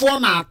afụfụ ọ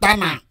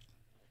na-ata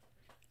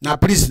na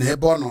prison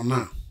ebe ọ nọ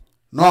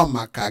na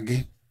maka gị,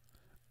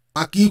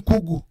 maka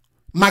ikwugwu,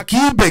 maka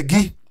ibe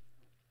gị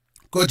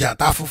ka o ji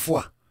ata afụfụ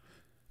a.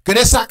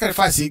 Kere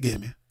sacrifice ị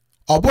ga-eme,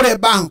 ọ bụrụ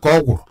ebe ahụ ka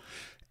ọ gwụrụ.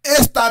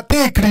 Esther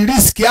take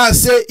risk and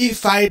say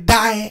if I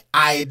die,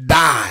 I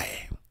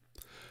die.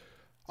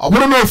 Ọ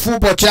bụrụ na ofu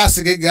ụbọchị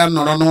asị gị ga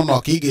nọrọ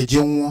n'ụlọ ka ị ga-eji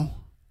nwụọ,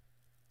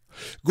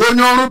 gị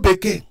onye ọrụ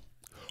bekee,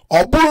 ọ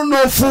bụrụ na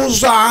ofu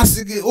ụzọ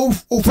asị gị,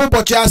 ofu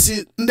ụbọchị asị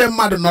ndị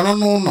mmadụ nọrọ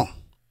n'ụlọ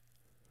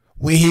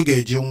wee ihe ị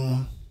ga-eji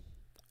nwụọ.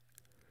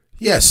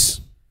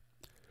 Yes,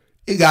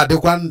 ị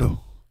ga-adịkwa ndụ.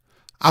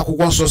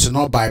 Akwụkwọ nsọ si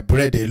not by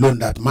bread alone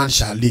that man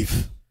shall live.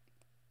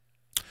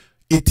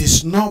 It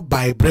is not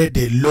by bread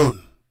alone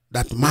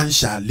that man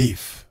shall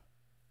live.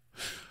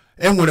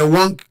 Enwere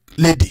one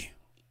lady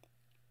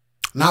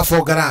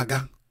n'afọ gara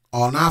aga,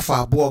 ọ n'afọ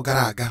abụọ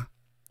gara aga,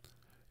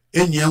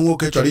 enyi ya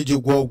nwoke chọrọ iji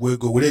gwọ ọgwụ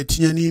ego, were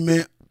tinye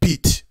n'ime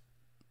pit,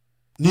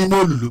 n'ime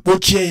olulu,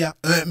 kpochie ya,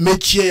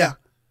 mechie ya.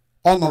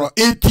 Ọ nọrọ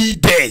 80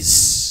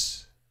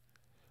 days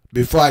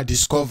before I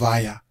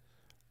discover ya,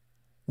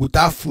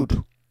 without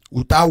food,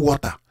 without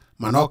water,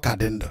 mana ọ ka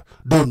dị ndụ,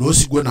 do na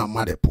osigwe na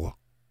mmadụ pụọ.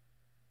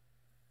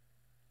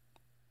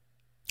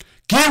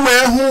 Ka ị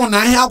wee hụ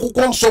na ihe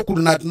akwụkwọ nsọ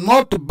kwuru na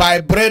not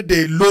by bread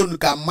alone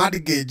ka mmadụ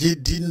ga-eji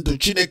dị ndụ.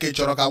 Chineke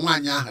chọrọ ka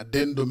nwaanyị ahụ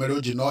dị ndụ, mere o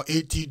ji nọ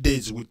 80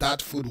 days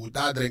without food,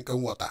 without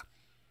drinking water,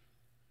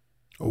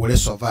 o were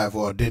survive,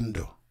 ọ dị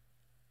ndụ.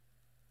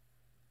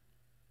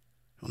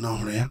 Unu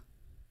hụrụ ya?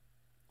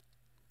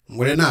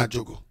 Nwere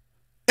na-ajụgo.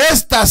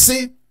 Esther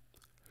si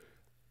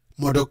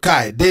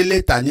Mordecai dee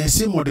leta nye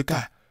si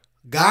Mordecai,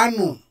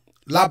 gaanụ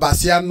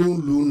labasịa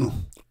n'ụlọ unu,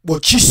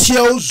 kpochisie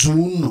ụzọ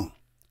unu,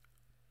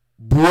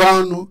 buo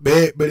ọnụ,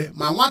 kpee ekpere.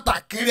 Ma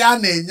nwatakịrị a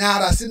na-enye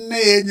ara si nne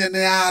ya enye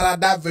ya ara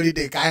that very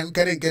day, ka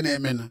nkere nke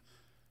na-eme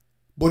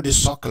body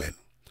suckling.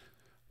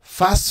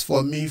 Fast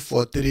for me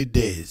for 3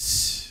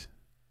 days.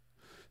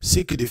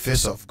 Seek the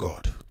face of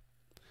God.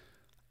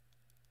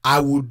 I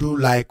will do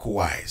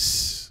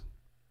likewise.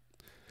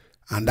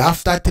 And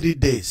after 3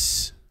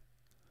 days,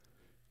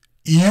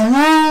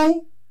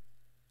 iwu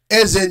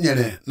eze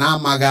nyere na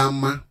amaghị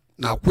ama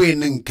na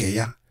queen nke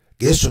ya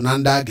ga-eso na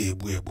ndị a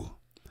ga-egbu egbu,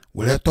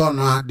 were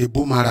turn the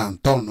boomerang,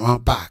 turn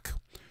back,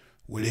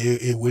 were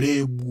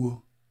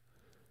egbuo.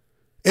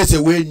 Eze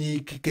wee nye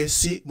ikike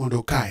si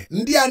Mordecai,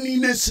 ndị a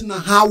niile si na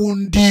ha wụ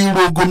ndị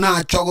irogo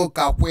na-achọghị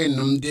ka queen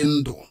ndị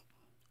ndụ,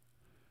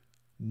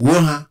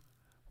 gbuo ha,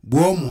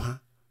 gbuo ụmụ ha,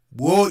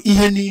 gbuo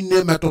ihe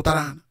niile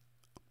metụtara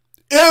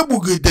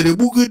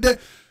egbugide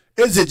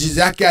eze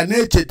jizi aka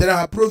na-echetara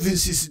ha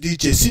provinces dị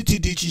iche, city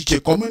dị iche,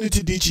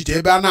 community dị iche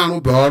ebe a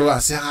na-arụbe ọrụ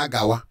asị ha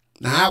gawa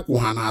na ha kwụ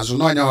ha n'azụ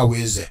n'ọnya wa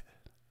eze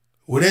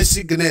were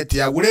signet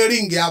ya were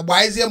ring ya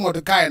gbaizie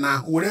Mordekai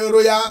na were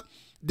ro ya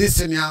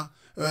disin ya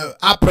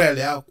April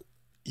ya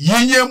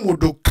yinye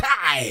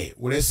Mordekai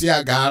were si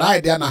ya ga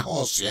ride ya na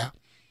horse ya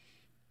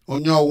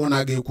onye ọwụ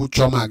na ga-ekwu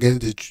chọma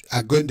against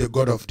the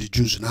God of the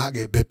Jews na a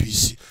ga-ebepụ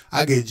isi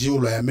a ga-eji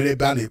ụlọ ya mere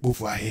ebe a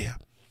na-ekpofu ahịhịa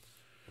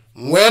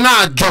wee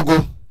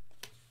na-ajọgo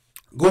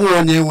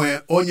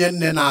gụwa onye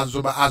nne na-azụ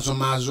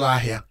azụmazụ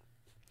ahịa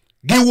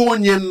gịwa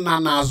onye nna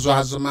na-azụ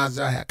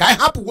azụmazụ ahịa ka anyị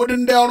hapụgodo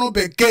ndị ọrụ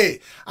bekee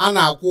a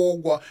na-akwụ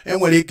ụgwọ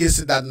enwere ike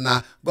isi dat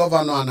na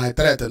gọvanọ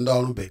na-eterete ndị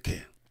ọrụ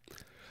bekee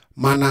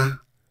mana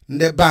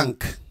ndị bank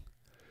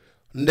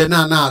ndị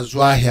na-azụ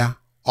ahịa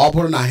ọ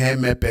bụrụ na ha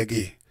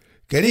emepeghị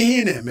kedu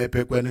ihe ị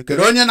na-emepekwenụ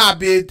kedu onye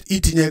na-abịa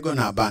itinye ego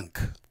na bank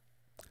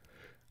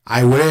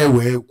anyị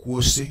wee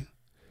kwuo sị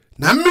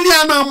na mmiri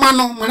a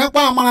na-amanụ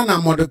marakwa amara na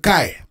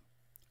Mordekai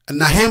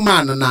na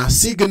Haman na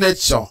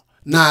signature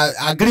na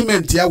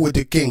agreement ya with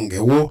the king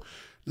wo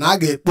na a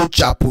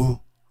ga-ekpochapụ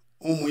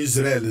ụmụ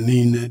Israel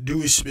niile,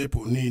 Jewish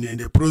people niile in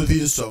the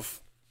province of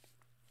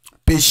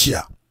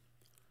Persia.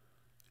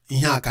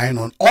 Ihe a ka anyị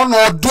nọ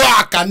ọnọdụ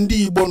a ka ndị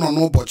Igbo nọ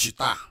n'ụbọchị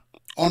taa,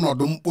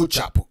 ọnọdụ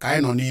mkpochapụ ka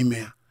anyị nọ n'ime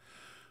ya.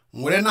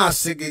 Nwere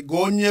na-asị gị ga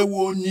onye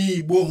wu onye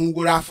Igbo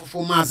hụgoro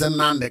afụfụ Mazi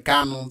Nnamdi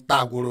Kanu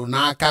tagworo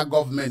n'aka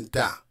gọọmenti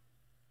a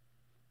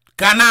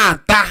ka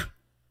na-ata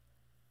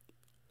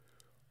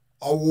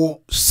ọwụ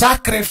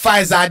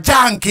sacrifice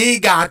aja nke ị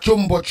ga-achụ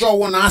mbọchị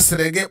ọwụ na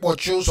asịrị gị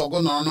kpọchi ụzọ gị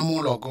nọrọ n'ime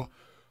ụlọ gị,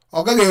 ọ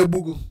gaghị egbu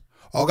gị,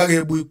 ọ gaghị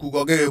egbu ikwu gị,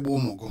 ọ gaghị egbu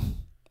ụmụ gị,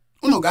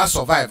 unu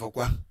ga-survive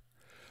kwa.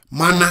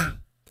 Mana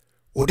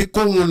ụdịka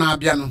ụnwụ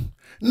na-abịanụ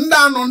ndị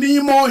anọ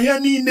n'ime ọhịa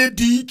niile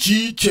dị iche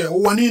iche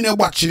ụwa niile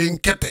gbachiri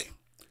nkịtị,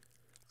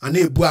 a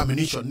na-ebu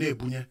ammunition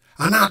na-ebunye,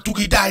 a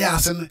na-atụgide anyị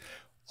asị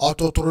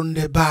ọtụtụrụ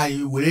ndị be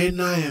anyị were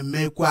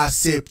na-emekwa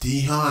accept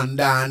ihe ọha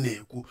ndị a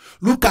na-ekwu.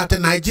 Look at the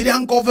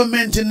Nigerian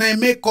government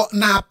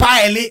na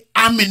pile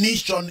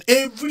ammunition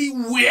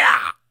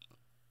everywhere.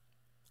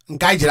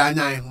 Nke anyị jiri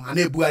anya anyị hụ, a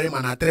na-ebugharị ma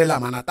na trailer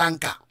ma na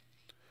tanker.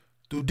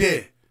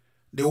 Today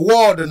the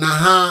world na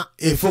ha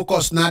a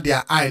focus na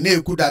their eye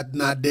na-ekwu that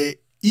na the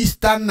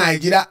Eastern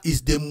Nigeria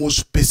is the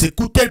most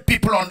persecuted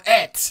people on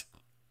earth.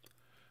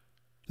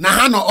 Na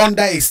ha no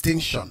under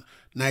extinction.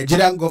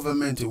 Nigerian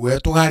government were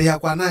tụgharịa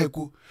kwa na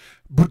ekwu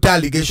bute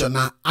allegation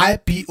na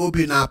IPOB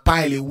na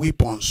pile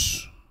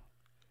weapons.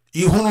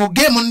 Ihunu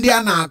game ndị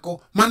a na-akụ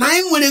mana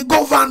anyị nwere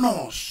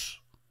governors.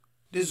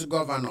 These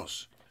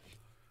governors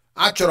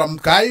achọrọ m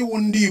ka anyị wu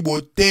ndị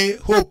Igbo tee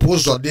Hope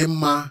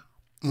Uzodimma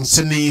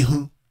nsị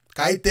n'ihu,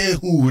 ka anyị tee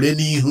ihu ure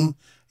n'ihu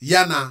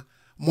ya na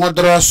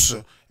Modros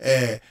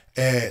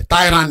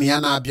Tyranny ya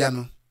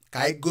na-abịanụ, ka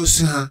anyị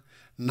gosi ha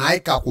na anyị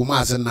kakwụ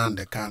Mazi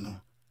Nnamdi Kanu.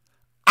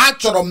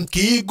 Achọrọ m ka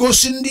ị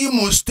gosi ndị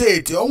Imo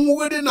steeti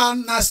onwugede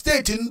na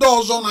steeti ndị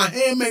ọzọ na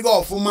ha emeghị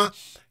ọfụma.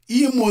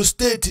 Imo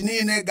steeti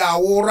niile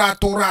ga-awụ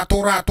ratụ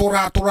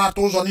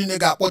ụzọ niile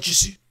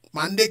ga-akpọchisi,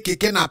 ma ndị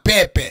keke na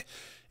pepe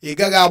ị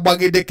gaghị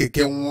agbagide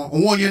keke nwụọ.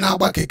 Onwe onye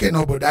na-agba keke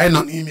n'obodo anyị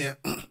nọ n'ime ya.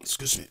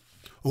 Excuse me.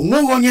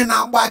 Onweghị onye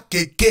na-agba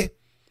keke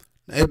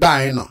ebe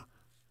anyị nọ.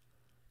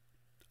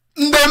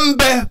 Ndị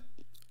mbe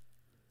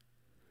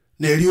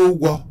na-eri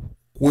ụgwọ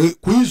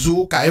kwa izu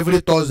ụka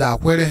every Thursday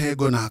akwere ha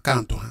ego na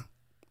akaụntụ ha.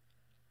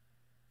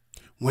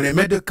 Nwere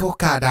medical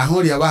card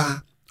ahụ rịawa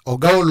ha,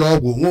 ọga ụlọ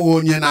ọgwụ nweghị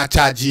onye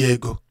na-achaji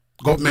ego,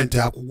 gọọmenti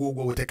akwụkwọ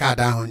ụgwọ weta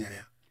kaadị ahụ nyere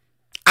ya.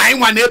 Anyị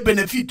nwa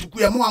na-ebenefit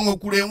kwu ya, mụnwa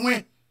nwekwuru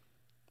enwe.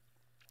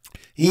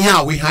 Ihe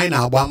awụ ihe anyị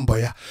na-agba mbọ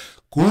ya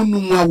ka unu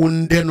nwawu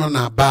ndị nọ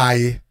na be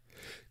anyị,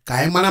 ka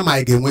anyị mara ma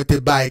anyị ga-enweta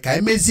be anyị, ka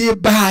anyị mezie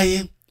be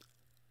anyị.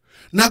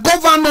 Na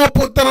gọvanọ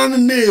pụtara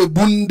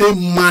na-egbu ndị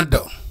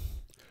mmadụ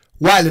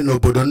while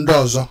n'obodo ndị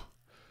ọzọ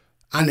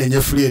a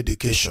na-enye free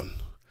education,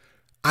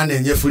 a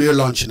na-enye free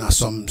lunch na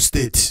some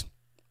states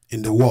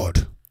in the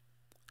world,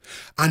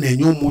 a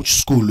na-enye ụmụ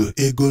school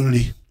ego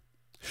nri,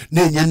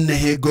 na-enye nne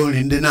ha ego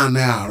nri ndị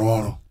na-anaghị arụ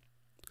ọrụ.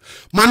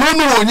 Mana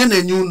unu onye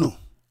na-enye unu,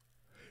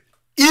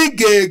 ị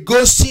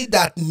ga-egosi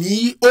that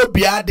na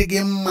obi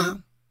adịghị mma,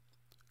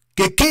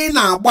 keke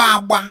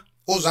na-agba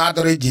ụzọ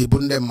adịrị ji ebu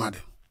ndị mmadụ.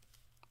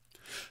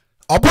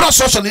 Ọ bụrụ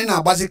sọsọ na ị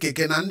na-agbazi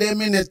keke na ndị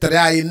military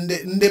anyị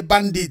ndị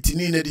bandit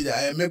niile dị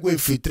emekwa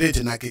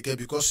infiltrate na keke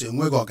because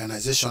enweghị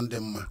organization dị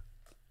mma.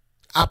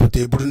 Apụta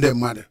eburu ndị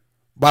mmadụ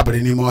gbabere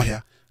n'ime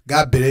ọhịa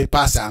gaa bere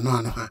pasị anụ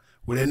ha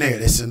were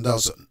na-eresi ndị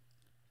ọzọ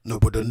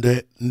n'obodo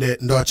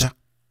ndị ọcha.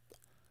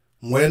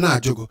 Nwere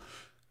na-ajụgo,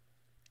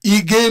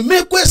 ị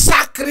ga-emekwe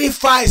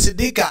sacrifice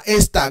dịka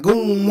Esther, gị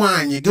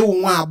nwaanyị, gị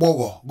nwa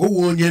agbọghọ, gị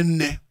onye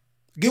nne,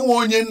 gị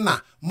onye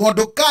nna?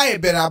 Mordekai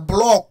bịara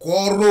block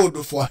all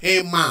road for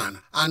Haman,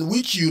 and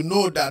which you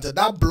know that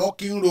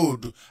blocking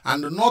road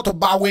and not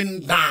bowing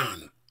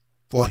down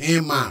for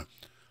Haman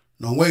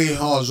no nweghị ihe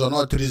ọzọ,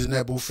 not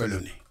reasonable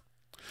felony.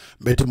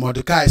 But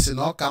Mordekai sị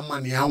na ọ ka mma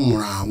na ya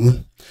nwụrụ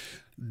anwụ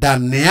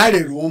dan na ya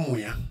rere ụmụ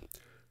ya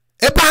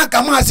ebe a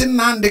ka Mazi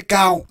Nnamdi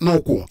Kanu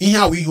n'ụkwụ ihe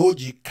ahụ ihe o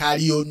ji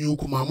karịa onye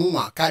ukwu ma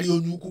mụnwa karịa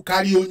onye ukwu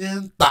karịa onye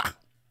nta.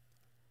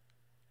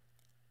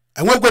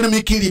 Enwegwere m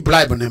ike iri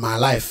bribe in my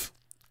life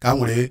ka m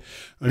nwere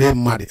ree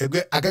mmadụ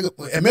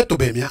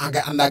emetụbeghị m ya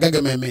agaghị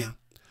m eme ya.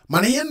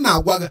 Mana ihe m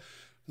na-agwa gị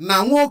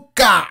na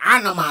nwoke a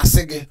ana m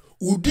asị gị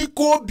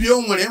ụdịka obi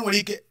o nwere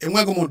ike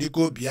enweghị m ụdịka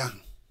obi ahụ.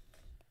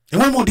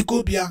 Enweghị m ụdịka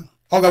obi ahụ.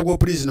 Ọ gagwo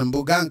prison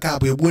mbụ gaa nke a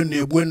bụ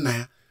egbuo nna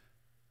ya.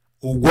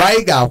 Ugwu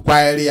anyị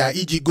ga-akwanyere ya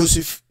iji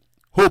gosi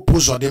hope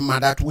ụzọ dị mma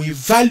that we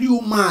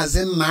value Mazi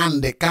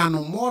Nnamdi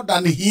Kanu more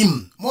than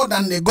him, more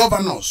than the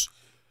governors.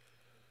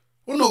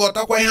 Unu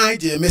ghọtakwa ihe anyị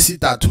ji eme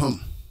sit at home.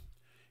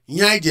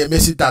 Ihe anyị ji eme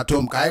sit at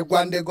home ka anyị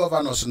gwa ndị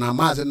governors na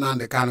Mazi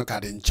Nnamdi Kanu ka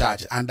dị in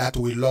charge and that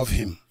we love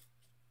him.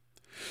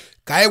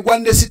 Ka anyị gwa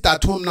ndị sit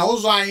at home na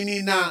ụzọ anyị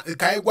niile,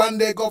 ka anyị gwa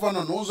ndị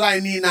governor na ụzọ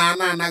anyị niile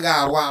anaghị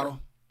arụ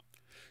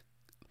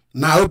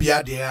na obi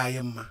adịghị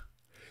anyị mma.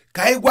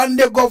 Ka anyị gwa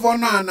ndị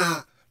governor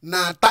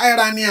na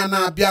Tyranny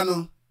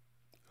na-abịanụ,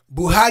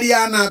 Buhari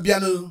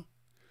na-abịanụ,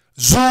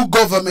 zoo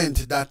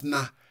government that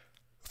na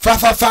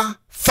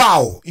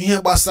foul ihe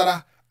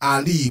gbasara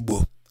ala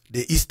Igbo,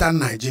 the eastern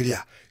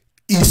Nigeria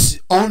is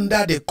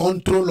under the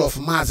control of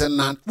Mazi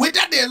Nnamdi.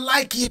 Whether they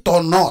like it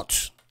or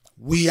not,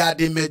 we are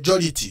the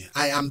majority.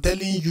 I am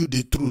telling you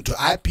the truth.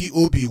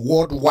 IPOB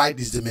worldwide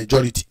is the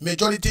majority.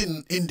 Majority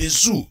in the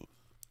zoo.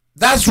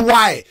 That's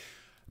why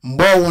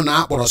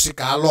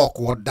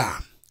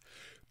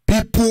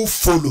people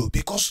follow,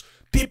 because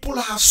people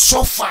have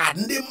suffered.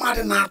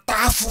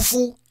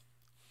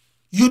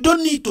 You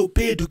don't need to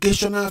pay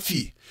educational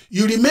fee.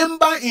 You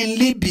remember in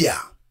Libya,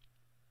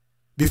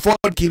 before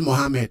they killed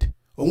Mohammed,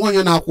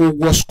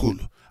 war school,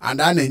 and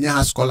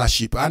an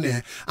scholarship, and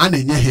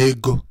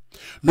ego.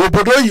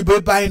 Nobody you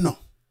buy no.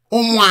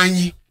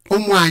 Umwanyi,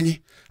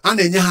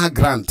 and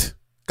grant.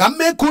 Can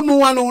make one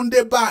on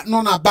the bar,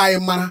 nona buy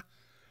mana.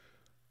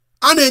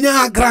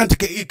 And grant,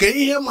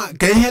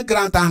 can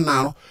grant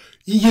now.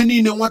 Ihe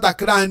niile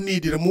nwatakịrị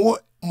need more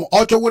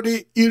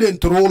ọchọgodi ire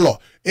ntụrụlọ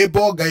ebe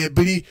ọ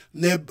ga-ebiri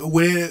na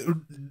were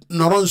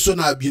nọrọ nso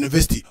na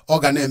university ọ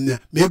ga na-eme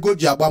ma ego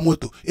ji agba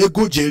moto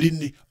ego ji eri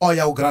nri ọ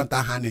ya grant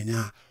ha na-enye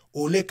ha.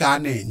 Ole ka a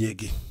na-enye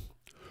gị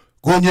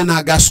onye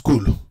na-aga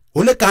school?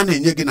 Ole ka a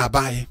na-enye gị na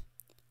bayi?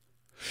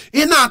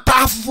 Ị na-ata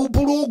afụfụ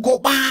bụrụ ụgụ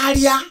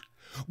kpagharịa,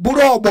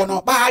 bụrụ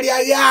ọgbọnọ kpagharịa,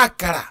 ya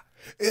akara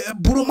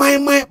bụrụ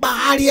maịmaị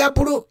kpagharịa,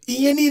 bụrụ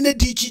ihe niile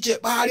dị iche iche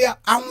kpagharịa.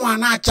 Anwụ a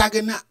na-acha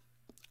gị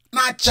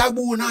na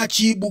chagbu na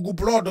chi igbugu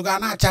blood ga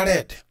na cha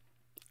red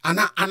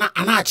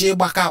ana chi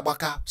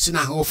gbaka si na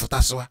ha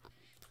ofutasiwa.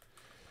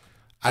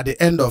 At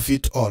the end of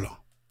it all,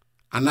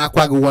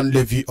 anakwa gị one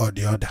levy or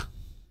the other.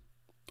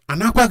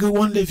 Anakwa gị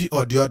one levy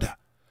or the other.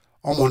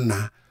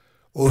 Omonna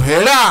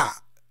ohera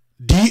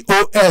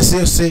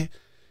DOS say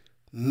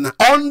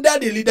under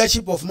the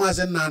leadership of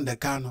Mazi Nnamdi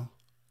Kanu,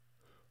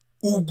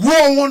 ugwu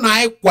onwu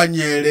na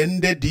ikwanyere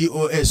ndị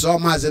DOS o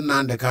Mazi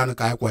Nnamdi Kanu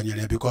ka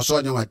ikwanyere because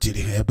onye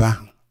watiri ha ebe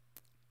ahụ.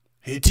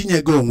 He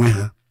tinyego onwe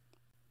ha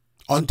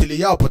until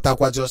ya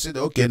opụtakwazi osi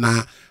okay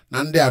na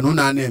ndị anu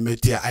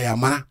na-emeti ya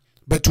ayamara.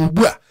 But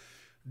ugbu a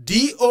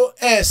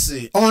DOS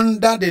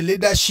under the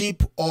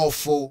leadership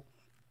of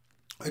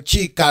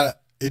Chika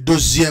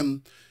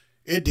Edoziem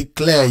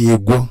declare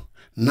yego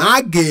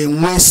na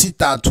ga-enwe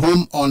sit at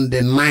home on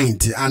the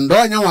 9th, and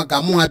onye nwa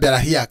ka mụ bịara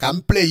here ka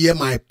m play here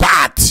my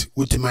part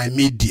with my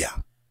media.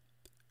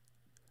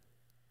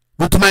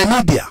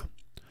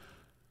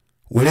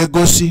 Were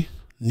gosi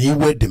na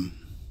iwe dị m.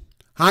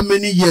 How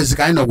many years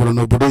ka anyị nọgwuru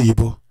n'obodo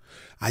oyibo?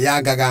 Anyị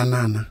agaghị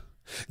ana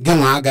gị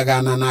nwa agaghị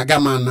ana aga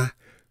m ana.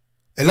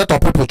 A lot of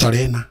people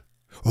chọrọ ịna,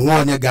 onwe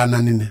onye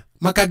ga-ana nile.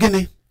 Maka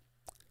gịnị?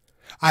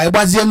 Anyị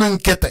gbazie na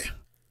nkịtị,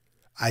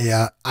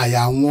 anyị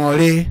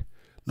anwụọrị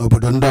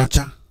n'obodo ndị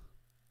ọcha.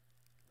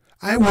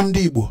 Anyị wụ ndị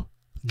Igbo,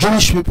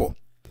 Jewish people,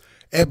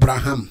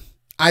 Abraham,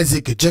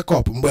 Isaac,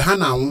 Jacob, mgbe ha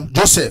na-anwụ,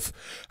 Joseph,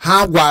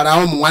 ha gwara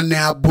ụmụ nwanne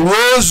ha buru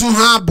ozu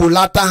ha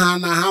bulata ha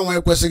na ha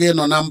nwe kwesịrị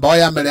ịnọ na mba. Ọ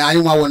ya mere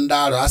anyị nwawo ndị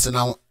arọ asị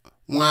na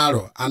nwa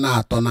arọ a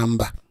na-atọ na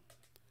mba.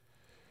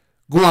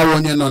 Gụnwawo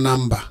onye nọ na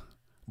mba,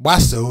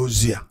 gbasa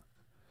ozi a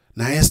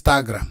na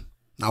Instagram,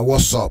 na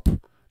WhatsApp,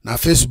 na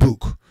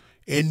Facebook,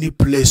 any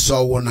place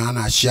ọwụ na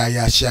ana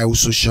share with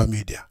social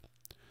media.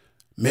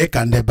 Mee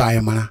ka ndị be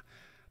anyị mara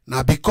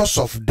na because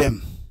of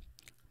them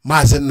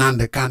Mazi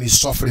Nnamdi Kanu is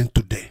suffering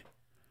today.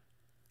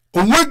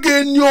 Onwege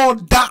any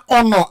other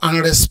honor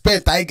and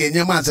respect I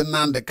ga-enye Mazi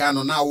Nnamdi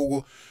Kanu na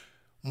awugo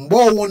mgbe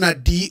ọwụ na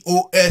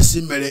DOS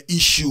mere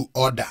issue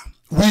order.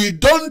 We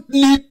don't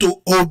need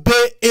to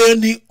obey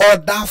any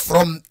order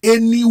from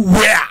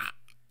anywhere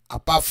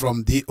apart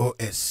from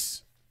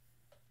DOS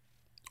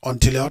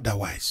until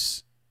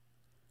otherwise.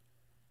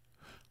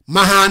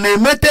 Mahana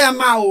emete ya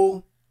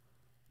now.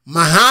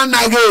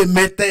 Mahana ge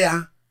emete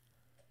ya.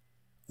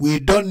 We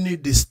don't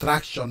need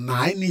distraction. Now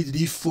I need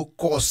to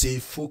focus.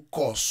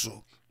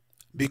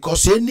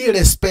 Because any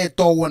respect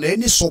or one,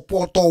 any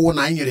support or one,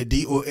 I need a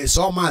DOS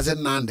or Mazi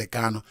Nnamdi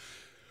Kanu.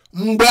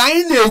 Mgbe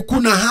anyị na-ekwu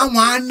na ha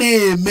nwa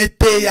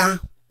na-emete ya,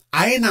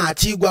 anyị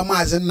na-achọ ịgwa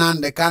Mazi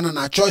Nnamdi Kanu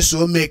na choice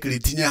o mekiri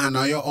tinye ha na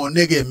ọ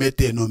nege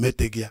emete na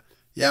ometeghị ya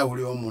ya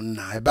wuri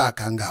ụmụnna ebe a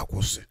ka m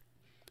ga-akwụsị.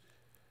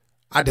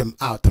 Adam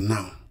out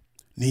now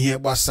n'ihe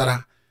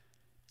gbasara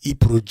I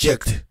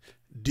project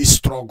this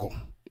struggle.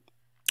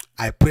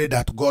 I pray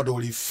that God will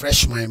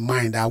refresh my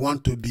mind. I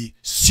want to be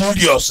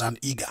serious and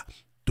eager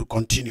to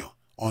continue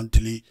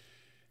until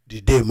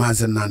the day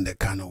Mazi Nnamdi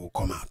Kanu will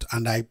come out.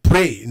 And I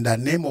pray in the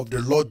name of the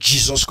Lord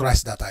Jesus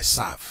Christ that I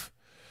serve,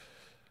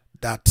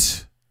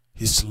 that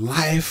his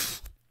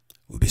life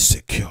will be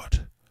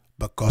secured,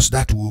 because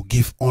that will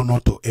give honor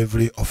to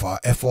every of our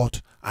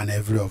effort and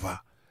every of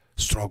our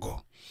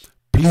struggle.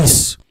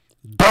 Please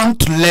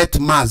don't let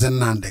Mazi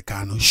Nnamdi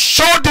Kanu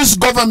show this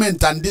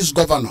government and this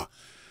governor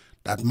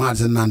that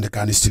Mazi Nnamdi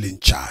Kanu is still in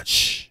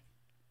charge.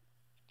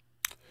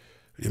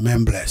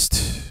 Remain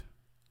blessed.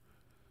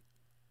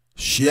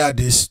 Share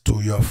this to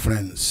your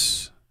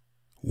friends,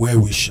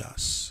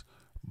 well-wishers,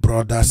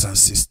 brothers and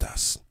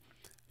sisters.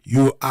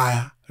 You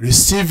are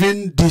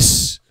receiving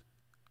this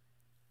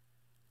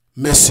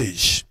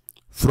message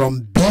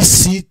from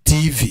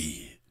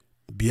BCTV,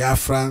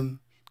 Biafran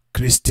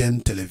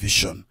Christian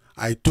Television.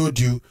 I told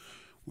you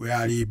we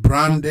are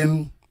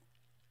rebranding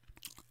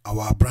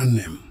our brand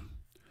name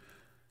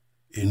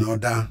in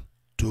order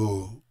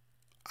to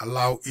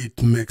allow it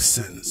to make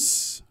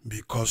sense,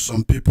 because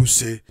some people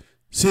say,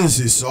 since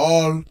it's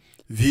all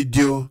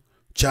video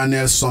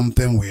channel,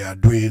 something we are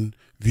doing,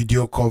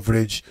 video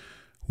coverage,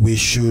 we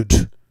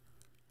should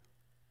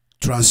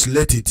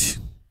translate it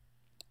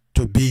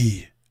to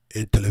be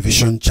a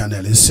television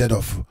channel instead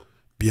of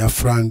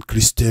Biafran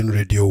Christian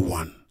Radio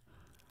 1.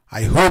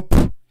 I hope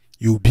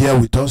you bear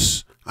with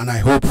us, and I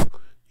hope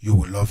you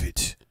will love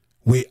it.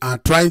 We are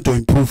trying to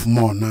improve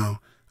more now,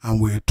 and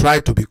we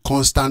try to be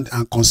constant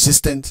and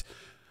consistent.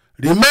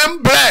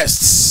 Remain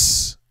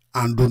blessed,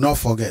 and do not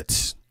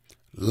forget,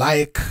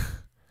 like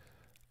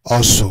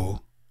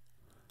also,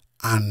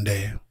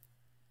 and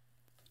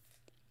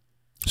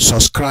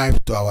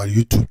subscribe to our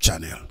YouTube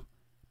channel,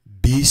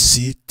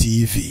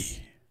 BCTV.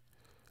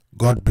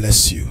 God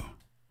bless you.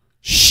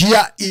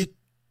 Share it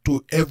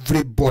to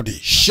everybody.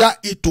 Share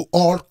it to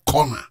all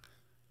corners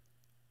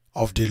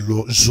of the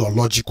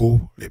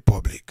Zoological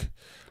Republic,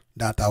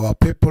 that our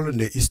people in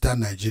the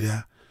Eastern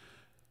Nigeria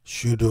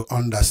should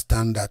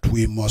understand that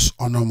we must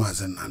honor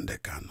Mazi Nnamdi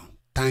Kanu.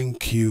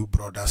 Thank you,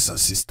 brothers and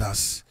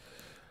sisters,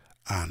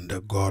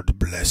 and God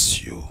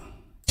bless you.